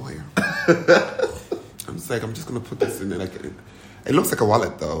going nowhere. I'm just like, I'm just gonna put this in there. Like, it looks like a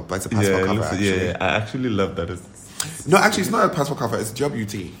wallet though, but it's a passport cover. Actually. Yeah, I actually love that. It's No, actually, it's not a passport cover. It's Dior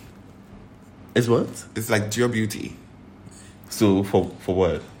Beauty. It's what? It's like Dior Beauty. So for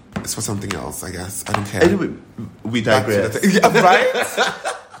what? It's for something else, I guess. I don't care. Anyway, we digress. Yeah, right?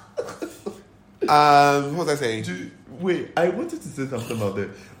 What was I saying? Wait, I wanted to say something about it.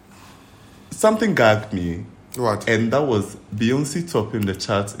 Something gagged me. What? And that was Beyonce topping the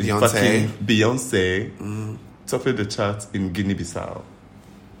charts in Beyonce topping the charts in Guinea-Bissau.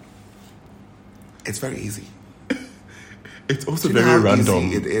 It's very easy. It's also Do you know very how random.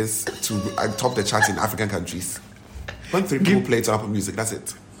 easy it is to top the charts in African countries. When 3 people play to Apple Music, that's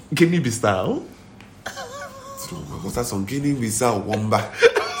it. Guinea-Bissau? What's that song? Guinea-Bissau, Wamba.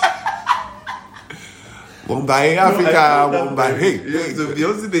 Wamba, Africa, Wamba. Hey, hey. So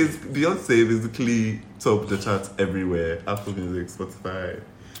Beyonce basically topped the charts everywhere. Apple Music, Spotify.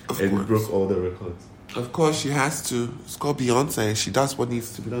 Of and course. broke all the records. Of course, she has to. It's called Beyonce. She does what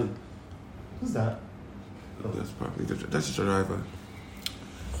needs to be done. Who's that? That's probably that's just a driver.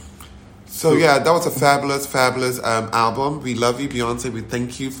 So yeah, that was a fabulous album. We love you, Beyonce. We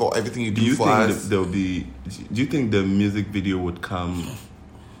thank you for everything you do for us. Do you think the music video would come,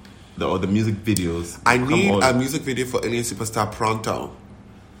 or the music videos? I need a music video for Alien Superstar pronto.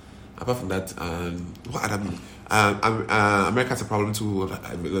 Apart from that, what other? America Has a Problem too. A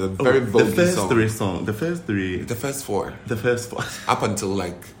very voguey song. The first three. The first four. The first four. Up until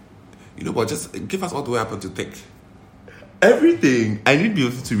like, you know what? Just give us all the way up until Thick. Everything. I need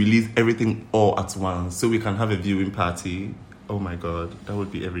Beyonce to release everything all at once so we can have a viewing party. Oh my god, that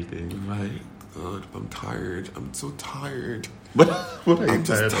would be everything. Right. God, I'm tired. I'm so tired. What are you I'm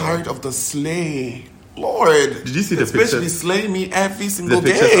just tired of the slay. Lord. Did you see the Especially pictures? slaying me every single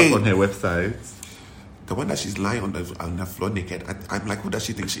The pictures day. up on her website. The one that she's lying on the floor naked. I'm like, who does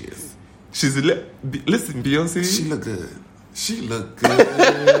she think she is? Listen, Beyonce. She look good. She look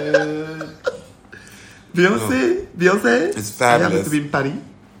good. Beyonce. It's fabulous. I happen to be in Paris.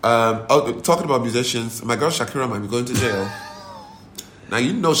 Talking about musicians, my girl Shakira might be going to jail. Now,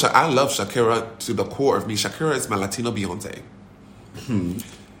 you know, I love Shakira to the core of me. Shakira is my Latino Beyonce.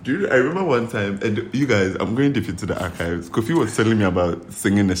 I remember one time, and you guys, I'm going deep into the archives. Kofi was telling me about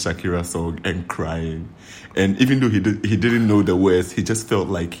singing a Shakira song and crying. And even though he didn't know the words, he just felt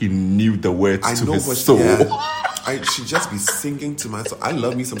like he knew the words to his soul. Yeah. She just be singing to my soul. I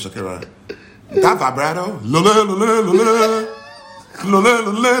love me some Shakira. That vibrato.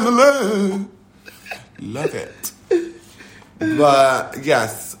 Love it. But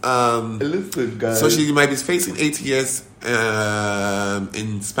yes. Listen, guys. So she might be facing 8 years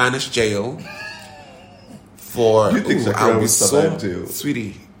in Spanish jail for. You think Shakira would survive jail?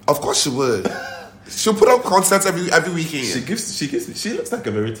 Sweetie, of course she would. She'll put up concerts every weekend. She looks like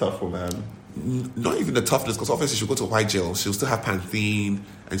a very tough woman. Not even the toughness, because obviously she'll go to a white jail. She'll still have Pantene,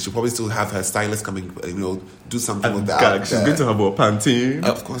 and she'll probably still have her stylist coming, do something with that. She's going to have a Pantene.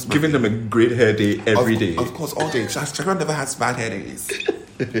 Of course, giving them a great hair day every day. Of course, all day. Shakira never has bad hair days.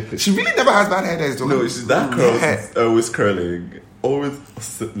 She really never has bad hair days. No, that curl is always curling, always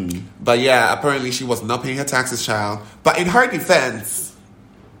sitting. But yeah, apparently she was not paying her taxes, child. But in her defense,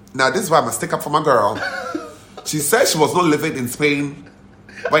 now this is why I'm gonna stick up for my girl. She said she was not living in Spain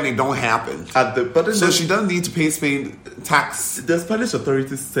when it don't happen. So she doesn't need to pay Spain tax. The Spanish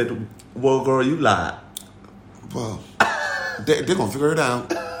authorities said, well, girl, you lie. Well, they're going to figure it out.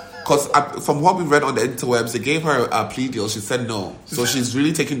 Because from what we read on the interwebs, they gave her a plea deal. She said no. So she's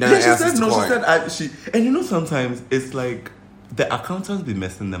really taking down her asses to court. She said, and you know, sometimes it's like the accountants be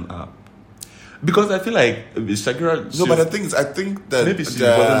messing them up. Because I feel like Shakira... No, but the thing is, I think that... Maybe she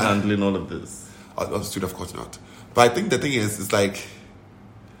wasn't handling all of this. Understood, of course not. But I think the thing is, it's like...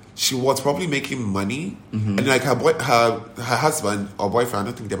 She was probably making money. Mm-hmm. And like her husband or boyfriend,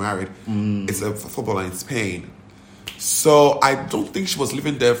 I don't think they're married, is a footballer in Spain. So I don't think she was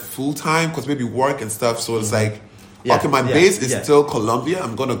living there full time because maybe work and stuff. So it's like... Okay, my base is still Colombia.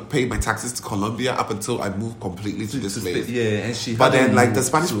 I'm gonna pay my taxes to Colombia up until I move completely to this place. Yeah, and she. But then, like the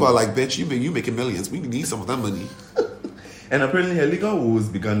Spanish people are like, "Bitch, you making millions. We need some of that money." And apparently, her legal woes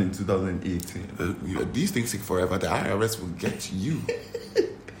began in 2018. These things take forever. The IRS will get you.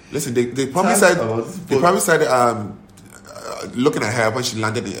 Listen, they probably said looking at her when she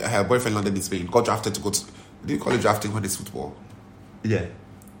landed, her boyfriend landed in Spain, got drafted to go to. Do you call it drafting when it's football? Yeah.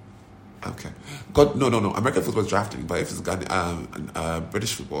 Okay. God, no. American football is drafting, but if it's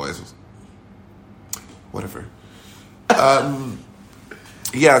British football, it's whatever.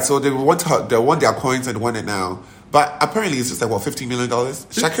 Yeah. So they won their coins and won it now, but apparently it's just like what, $15 million.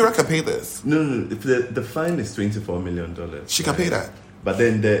 Shakira can pay this. No. The fine is $24 million. She can pay that. But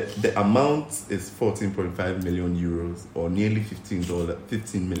then the amount is 14.5 million euros, or nearly $15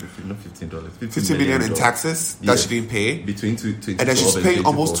 million in taxes that she didn't pay between 2012 and then she's paying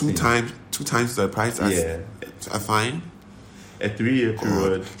almost 2014. two times the price as a fine. A 3-year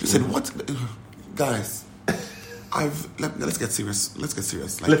period. You said what, guys? Let's get serious. Let's get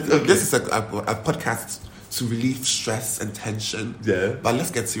serious. This is a podcast to relieve stress and tension. Yeah. But let's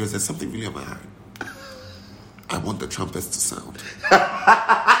get serious. There's something really on my heart. I want the trumpets to sound.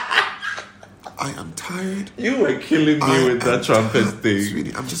 I am tired. You were killing me with that trumpet thing.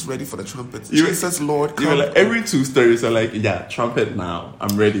 Sweetie, I'm just ready for the trumpets. Jesus, Lord, come. You were like, every 2 stories are like, yeah, trumpet now.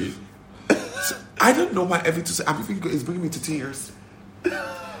 I'm ready. I don't know why every 2 seconds, it's bringing me to tears.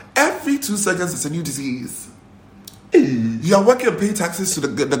 Every 2 seconds, it's a new disease. You are working and paying taxes to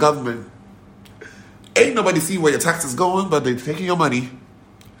the government. Ain't nobody seeing where your taxes going, but they're taking your money.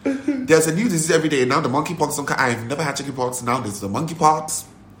 There's a new disease every day. Now the monkeypox. I've never had chickenpox. Now there's the monkeypox.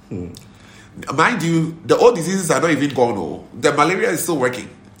 Mind you, the old diseases are not even gone. Oh, the malaria is still working.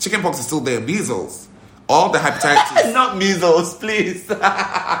 Chickenpox is still there. Measles, all the hepatitis. Not measles, please. The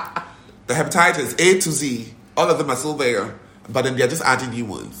hepatitis A to Z, all of them are still there. But then they're just adding new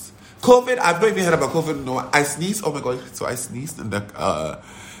ones. COVID, I've not even heard about COVID. No, I sneezed. Oh my god! So I sneezed, and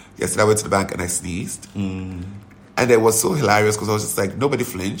yesterday I went to the bank and I sneezed. And it was so hilarious because I was just like, nobody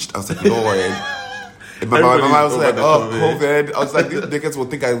flinched. I was like, Lord. And my mom was like, COVID. I was like, these niggas will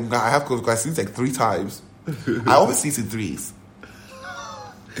think I have COVID because I sneezed like 3 times. I always sneeze in 3s.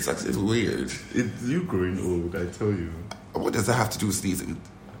 It's weird. It's you growing old, I tell you. What does that have to do with sneezing?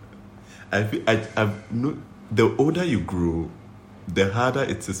 The older you grow, the harder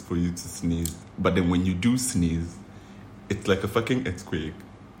it is for you to sneeze. But then when you do sneeze, it's like a fucking earthquake.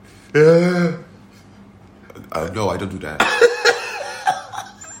 No, I don't do that.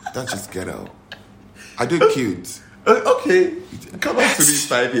 That's just ghetto. I do it cute. Okay. Come on to these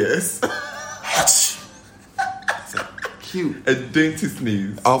 5 years. Cute. A dainty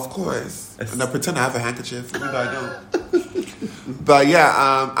sneeze. Of course. And I pretend I have a handkerchief. Maybe I don't. But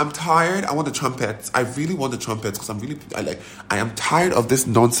yeah, I'm tired. I want the trumpets. I really want the trumpets because I am tired of this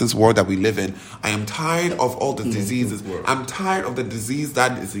nonsense world that we live in. I am tired of all the diseases. I'm tired of the disease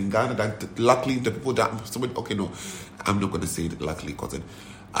that is in Ghana that luckily the people that okay, no, I'm not going to say it luckily because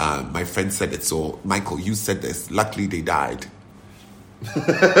my friend said it. So Michael, you said this. Luckily they died.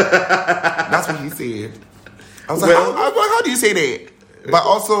 That's what he said. I was like, how do you say that? But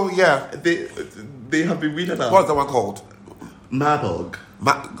also, yeah, they have been weeded out. What's that one called? Marburg.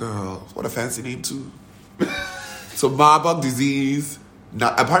 Girl, what a fancy name too. So Marburg disease.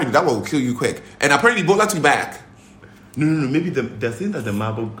 Now apparently that one will kill you quick. And apparently Ebola took back. No. Maybe they're saying that the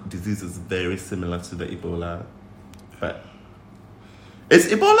Marburg disease is very similar to the Ebola. But is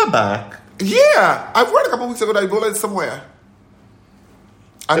Ebola back? Yeah, I've heard a couple weeks ago that Ebola is somewhere.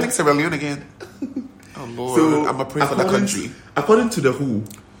 I think Sierra Leone again. Oh Lord, so I'm a pray for that country. According to the WHO,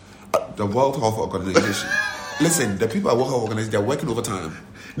 the World Health Organization. Listen, the people at World Health Organization, they're working overtime.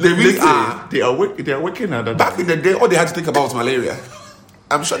 They are working at that. Back in the day, all they had to think about was malaria.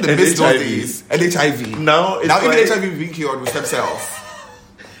 I'm sure they missed those days. And HIV. Now even HIV is being cured with stem cells.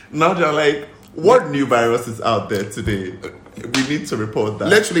 Now they're like, what new virus is out there today? We need to report that.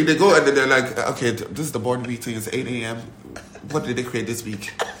 Literally, they go and they're like, okay, this is the board meeting. It's 8 a.m. What did they create this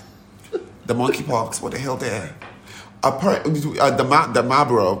week? The monkeypox. What the hell there? The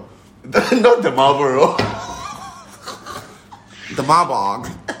Marlboro. Not the Marlboro. The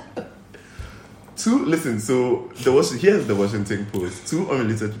Marburg. Here's the Washington Post. 2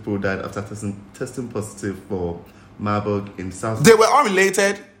 unrelated people died after testing positive for Marburg in South. They were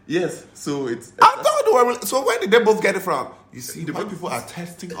unrelated? Yes, so it's... I thought they were... So where did they both get it from? You see, the white people are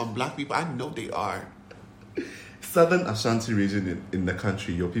testing on black people. I know they are. Southern Ashanti region in the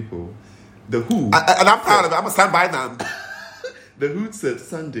country, your people. The WHO... And I'm proud of it. I'm going to stand by them. The WHO said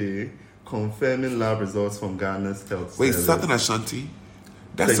Sunday, confirming lab results from Ghana's health Wait, service. Southern Ashanti?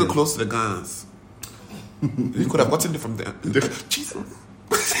 That's so close to the Ghans. You could have gotten it from there. Jesus.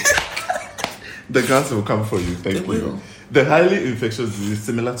 The Ghans will come for you, thank you. The highly infectious disease is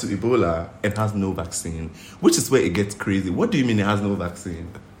similar to Ebola and has no vaccine, which is where it gets crazy. What do you mean it has no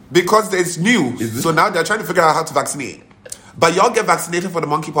vaccine? Because it's new. So now they're trying to figure out how to vaccinate. But y'all get vaccinated for the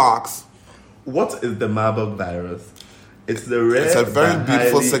monkeypox. What is the Marburg virus? It's the rare... It's a very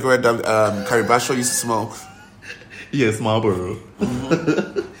beautiful cigarette that Carrie Bradshaw used to smoke. Yes, Marlboro.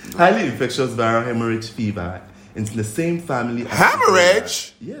 Mm-hmm. Highly infectious viral hemorrhage fever. It's the same family...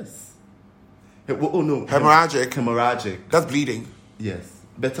 Hemorrhage? Yes. Oh no, Hemorrhagic. That's bleeding. Yes,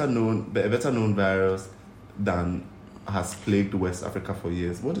 better known virus than has plagued West Africa for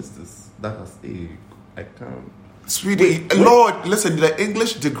years. What is this? That has I can't. Sweetie, Lord, listen. The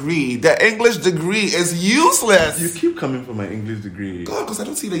English degree is useless. You keep coming for my English degree. God, because I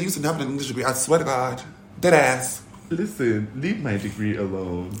don't see the use in having an English degree. I swear to God, dead ass. Listen, leave my degree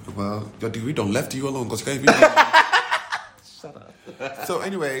alone. Well, your degree don't left you alone because you can't even. Shut up. So,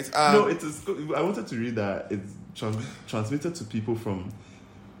 anyways, no, it is. I wanted to read that it's transmitted to people from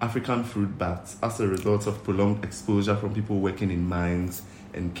African fruit bats as a result of prolonged exposure from people working in mines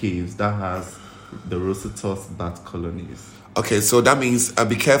and caves that has the Rosetus bat colonies. Okay, so that means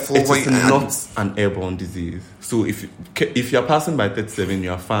be careful. It is not an airborne disease. So if you're passing by 37,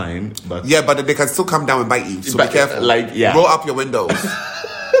 you're fine. But but they can still come down and bite you. So be careful. Roll up your windows.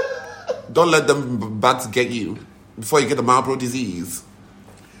 Don't let them bats get you before you get the Marlboro disease.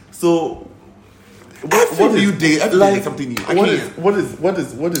 So what do you do? Like something new. What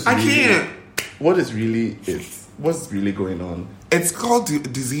is I can't. What's really going on? It's called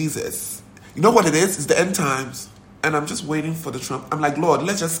diseases. You know what it is? It's the end times. And I'm just waiting for the Trump. I'm like, Lord,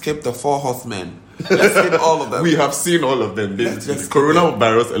 let's just skip the 4 horsemen. Let's skip all of them. We have seen all of them.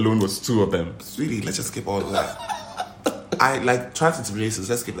 Coronavirus alone was 2 of them. Sweetie, let's just skip all of that. I like trans races.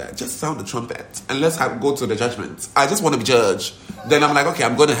 Let's skip that. Just sound the trumpet and let's go to the judgment. I just want to be judged. Then I'm like, okay,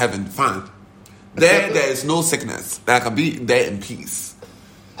 I'm going to heaven. Fine. There is no sickness that I can be there in peace.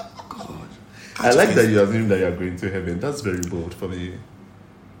 God. I like that you assume that you're going to heaven. That's very bold for me.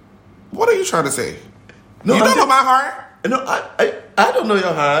 What are you trying to say? No, you don't know my heart. No, I don't know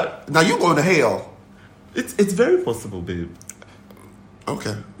your heart. Now you going to hell. It's very possible, babe.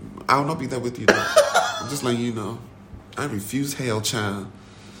 Okay, I will not be there with you. I'm just letting you know. I refuse hell, child.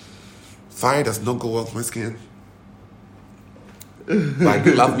 Fire does not go off my skin. Like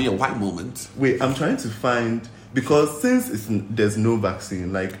you love me a white moment. Wait, I'm trying to find, because since there's no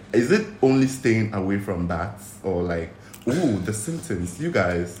vaccine, like, is it only staying away from bats or like, the symptoms, you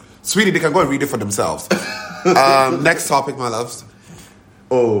guys? Sweetie, they can go and read it for themselves. Next topic, my loves.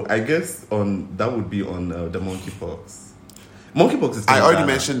 Oh, I guess that would be on the monkeypox. Monkeypox is. I already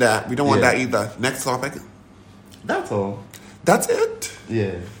mentioned that. We don't want that either. Next topic. That's all. That's it.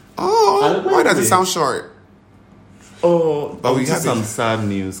 Yeah. Oh, why does it sound short? Oh, but we have some sad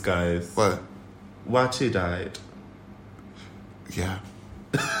news, guys. What? Wache died. Yeah.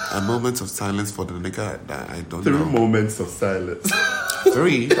 A moment of silence for the nigga that I don't 3 know. 3 moments of silence.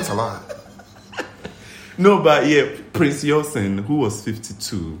 3? That's a lot. No, but yeah, Prince Yosin, who was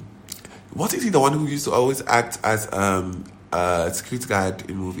 52. Wasn't he the one who used to always act as security guard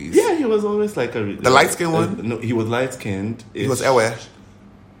in movies? Yeah, he was always like the light-skinned one? No, he was light-skinned. He was Ewe.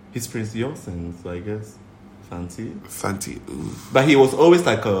 He's Prince Yosin, so I guess Fanti. Ooh. But he was always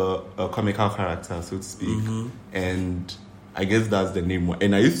like a comical character, so to speak. Mm-hmm. And I guess that's the name.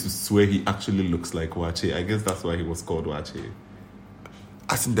 And I used to swear he actually looks like Wache. I guess that's why he was called Wache.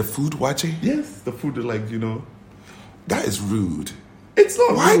 As in the food Wache? Yes, the food, like, That is rude. It's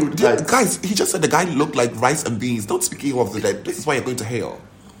not rude. Guys, he just said the guy looked like rice and beans. Don't speak ill of the dead. This is why you're going to hell.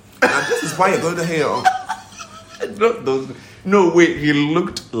 And this is why you're going to hell. No, wait, he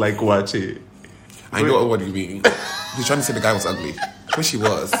looked like Wache. I know what you mean. He's trying to say the guy was ugly. Which he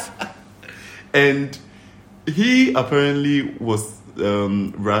was. And he apparently was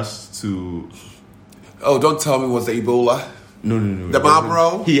rushed to... Oh, don't tell me it was the Ebola. No. The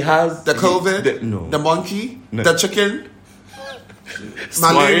Marlboro? He has... The COVID? No. The monkey? No. The chicken?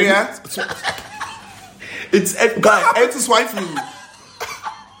 Malaria. It's What happened to swine flu?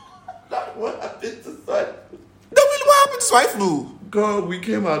 what happened to swine flu? No, really, what happened to swine flu? Girl, we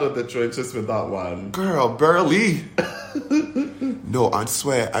came out of the trenches with that one. Girl, barely. No, I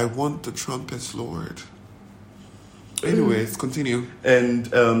swear, I want the trumpets, Lord. Anyways, continue. And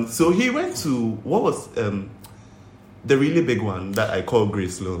so he went to what was the really big one that I call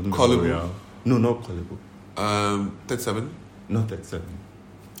Grace Sloan. Kolibu. No, not Kolibu. 37. Not 37.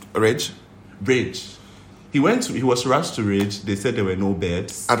 Ridge. Ridge. He was rushed to Ridge. They said there were no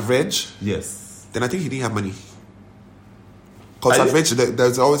beds. At Ridge? Yes. Then I think he didn't have money. Because at Ridge,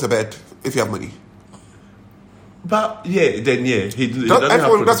 there's always a bed if you have money. But he doesn't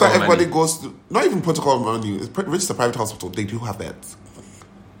have that's why everybody money. goes to, not even protocol money. Ridge is a private hospital. They do have beds.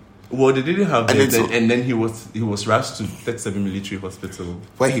 Well, they didn't have beds, then and then he was rushed to 37 military hospital,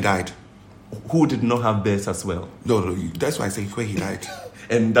 Where he died. who did not have beds as well. No, that's why I say where he died.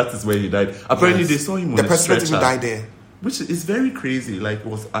 And that is where he died. Apparently, Yes. they saw him on The a president stretcher. even died there. Which is very crazy. Like,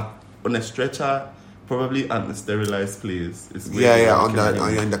 was on a stretcher, probably at a sterilized place. It's where they Yeah, were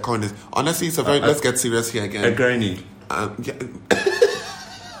killing him. in the corners. Honestly, it's a very. Let's get serious here again. A gurney. Yeah.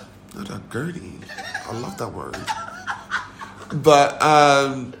 Not a gurney. I love that word. But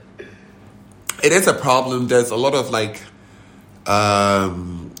it is a problem. There's a lot of like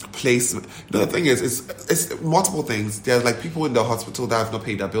placement. The thing is, it's multiple things. There's like people in the hospital that have not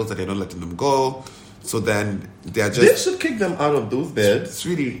paid their bills and they're not letting them go. So then they're just. They should kick them out of those beds. It's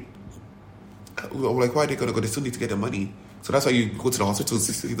really like, why are they gonna go? They still need to get their money. So that's why you go to the hospital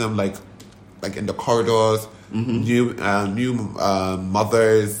to see them like in the corridors, new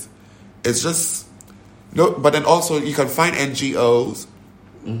mothers. It's just no. But then also you can find NGOs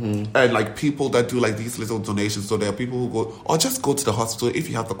and like people that do like these little donations. So there are people who go or just go to the hospital if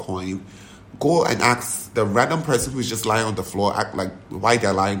you have the coin. Go and ask the random person who's just lying on the floor, act like why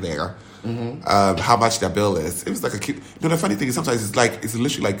they're lying there, how much their bill is. It was like a cute. The funny thing is sometimes it's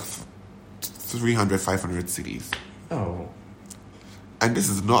literally like 300, 500 cities. Oh. And this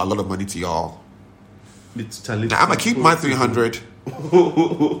is not a lot of money to y'all. It's Now, I'm going to keep my 300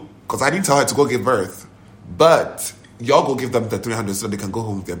 because I didn't tell her to go give birth. But y'all go give them the 300 so they can go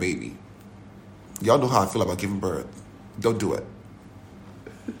home with their baby. Y'all know how I feel about giving birth. Don't do it.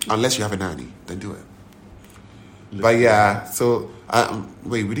 Unless you have a nanny, then do it. But yeah, so,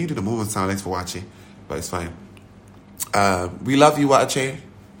 wait, we didn't do the moment of silence for Wache, but it's fine. We love you, Wache.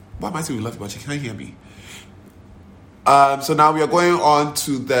 Why am I saying we love you, Wache? Can you hear me? So now we are going on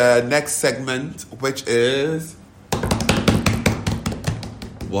to the next segment, which is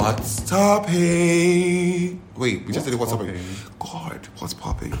What's Topping? Wait, we just did What's Topping. God, what's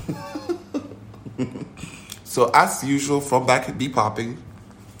popping? So as usual, From Back be popping.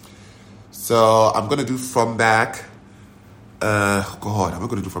 So I'm gonna do From Back. God, I'm not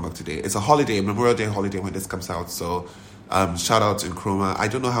gonna do From Back today. It's a holiday, Memorial Day holiday when this comes out. So shout out to Nkrumah. I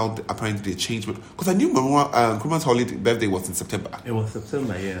don't know how apparently they changed, because I knew Nkrumah's holiday birthday was in September. It was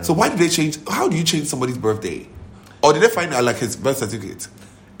September, yeah. So why did they change? How do you change somebody's birthday? Or did they find out like his birth certificate?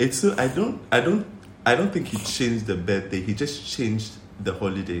 It's I don't think he changed the birthday. He just changed the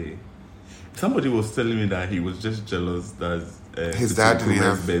holiday. Somebody was telling me that he was just jealous that His dad didn't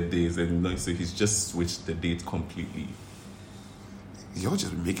Nkrumah's have birthdays, and so he's just switched the date completely. You're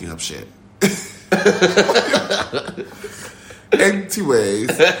just making up shit.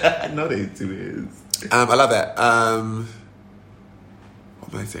 Anyways, Not 80 ways. I love that.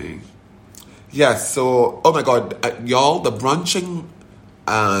 What am I saying? Yeah, so, oh my God, y'all, the brunching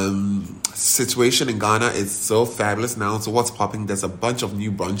situation in Ghana is so fabulous now. So what's popping? There's a bunch of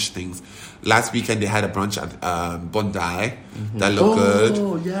new brunch things. Last weekend, they had a brunch at Bondi that looked good.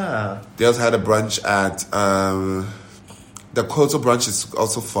 Oh, yeah. They also had a brunch at... the Koto brunch is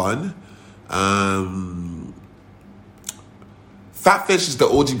also fun. Fat Fish is the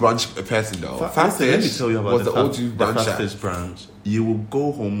OG brunch person though. Fat Fish, let me tell you about was the OG Fat brunch. Fish branch. You will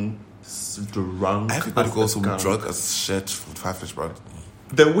go home drunk. Everybody as goes a home skunk. drunk as shit from Fat Fish brunch.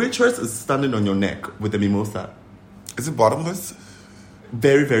 The waitress is standing on your neck with a mimosa. Is it bottomless?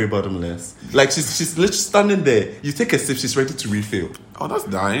 Very, very bottomless. Like she's literally standing there. You take a sip, she's ready to refill. Oh, that's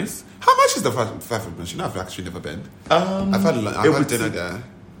nice. How much is the Fat Fish brunch? You know, I've actually never been. I've had dinner there.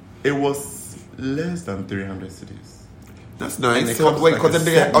 It was less than 300 cities. That's And nice. it So, comes wait, like because a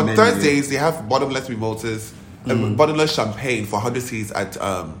then set on menu. Thursdays they have bottomless mimosas and bottomless champagne for 100 cities at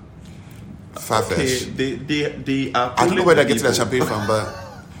Fat Fish. Okay, they are. I don't know where they're getting people. that champagne from, but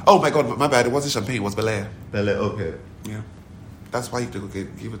oh my God, my bad. It wasn't champagne. It was Bel Air. Okay. Yeah, that's why you have to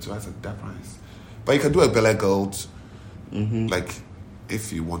give it to us at that price. But you can do a Bel Air Gold, like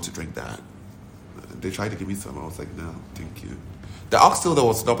if you want to drink that. They tried to give me some. I was like, no, thank you. The oxtail though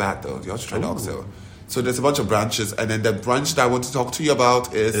was not bad though. You have to try the oxtail. So there's a bunch of branches, and then the brunch that I want to talk to you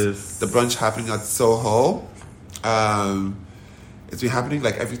about is the brunch happening at Soho. It's been happening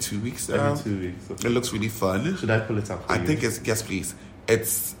like every 2 weeks now. Every 2 weeks. Okay. It looks really fun. Should I pull it up for you? I think it's, yes please.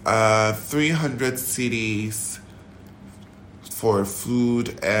 It's 300 CDs for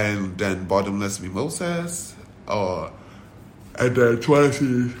food and then bottomless mimosas. And then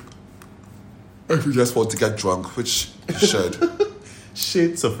 20 if you just want to get drunk, which you should.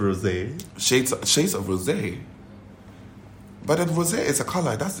 Shades of rosé. Shades of rosé. But then rosé is a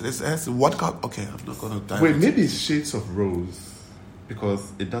color. That's what color? Okay, I'm not gonna dive. Wait, maybe it's shades of rose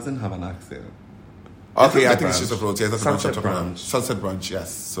because it doesn't have an accent. Okay, I It's think a it's shades of rose. Yes, that's Sunset the brunch. brunch. Sunset brunch.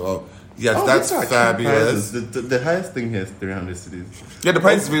 Yes. So yes, Oh, that's these are cute fabulous. prices. The highest thing here is 300 cities. Yeah, the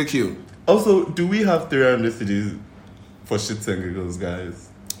price is really cute. Also, do we have 300 cities for shits and giggles, guys?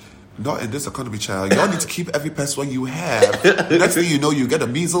 Not in this economy, child. Y'all need to keep every peso you have. The next thing you know, you get the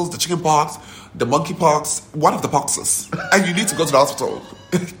measles, the chicken pox, the monkey pox, one of the poxes, and you need to go to the hospital.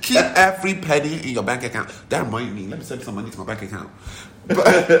 Keep every penny in your bank account. That reminds me. Let me send some money to my bank account.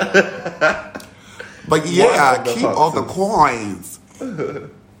 But yeah, keep all the coins.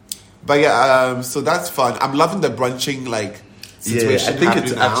 But yeah, so that's fun. I'm loving the brunching situation. I think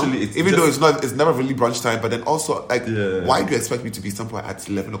it's now. actually Even though it's never really brunch time, but then also why do you expect me to be somewhere at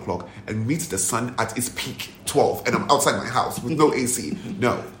 11 o'clock and meet the sun at its peak 12 and I'm outside my house with no AC?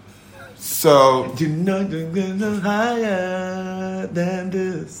 No. So You know you're gonna higher than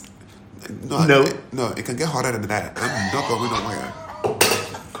this. no, it can get hotter than that. I'm not going nowhere.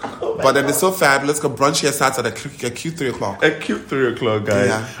 But then it's so fabulous because brunch here starts at a cute 3 o'clock. A cute 3 o'clock, guys.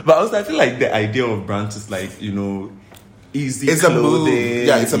 Yeah. But also, I feel like the idea of brunch is easy It's a clothing. mood.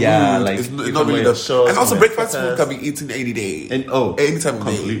 Yeah, it's a mood. Like It's you not can really wear the shorts, and also wear breakfast food sweaters. can be eaten any day. And anytime of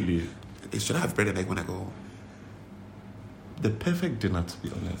the day. completely. Should I have bread and egg when I go? The perfect dinner, to be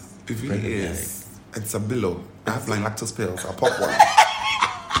honest. It Bread really and is. And some Milo. I have lactose pills. I'll pop one.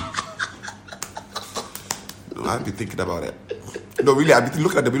 No, I've been thinking about it. No, really, I've been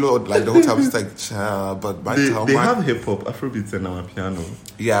looking at the Milo the whole time. It's like, but by the time They have hip hop, Afrobeats, and our piano.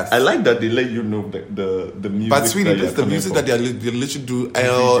 yes. I like that they let you know the music. But sweetie, that this you're is the coming music from. that they literally do.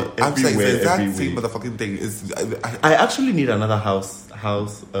 I'm saying Everywhere, it's that every same week. motherfucking thing. I actually need another house.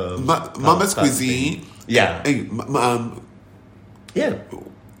 Mama's Cuisine. thing. Yeah, Hey, yeah,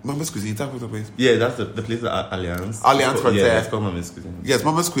 Mama's Cuisine. Is that what the place? yeah. That's the place at Alliance. Alliance It's called- right yeah, there. it's called Mama's Cuisine. Yes,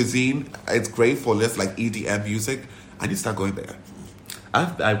 Mama's Cuisine. It's great for less EDM music. I need to start going there.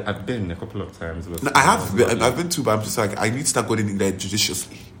 I've been a couple of times. No, I've been too, but I'm just like, I need to start going in there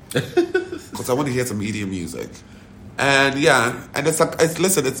judiciously. Because I want to hear some EDM music. And yeah, and it's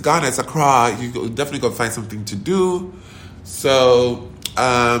Ghana, it's Accra. You definitely got to find something to do. So,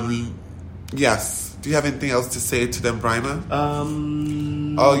 yes. Do you have anything else to say to them, Brima?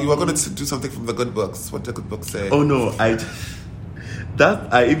 Oh, you were going to do something from the good books. What did the good books say? Oh no, I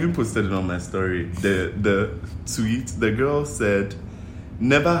even posted it on my story. The tweet, the girl said,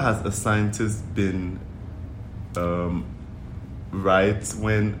 never has a scientist been right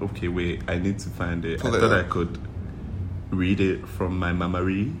when... Okay, wait, I need to find it. Pull I it thought up. I could read it from my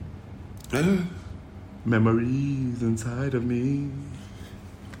memory. Memories inside of me.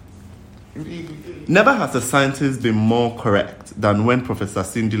 Never has a scientist been more correct than when Professor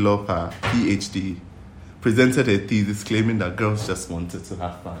Cindy Lauper, PhD, presented a thesis claiming that girls just wanted to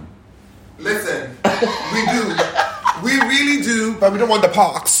have fun. Listen, we do. We really do, but we don't want the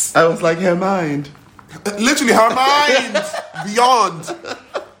pox. I was like, her mind. Literally, her mind. Beyond.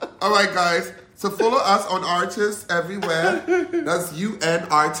 All right, guys. So follow us on Artists everywhere. That's UN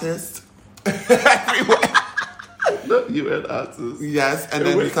Artist. Everywhere. Not UN artists. Yes, and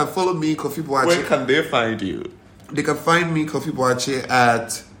then you can follow me, Kofi Where Boache. can they find you? They can find me, Kofi Boache,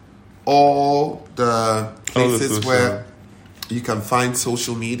 at all the places social. where you can find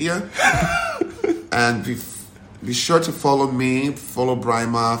social media. And be sure to follow me, follow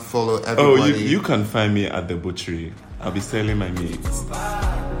Brima, follow Oh, everybody. you can find me at the butchery. I'll be selling my meat.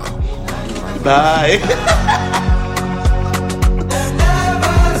 Bye.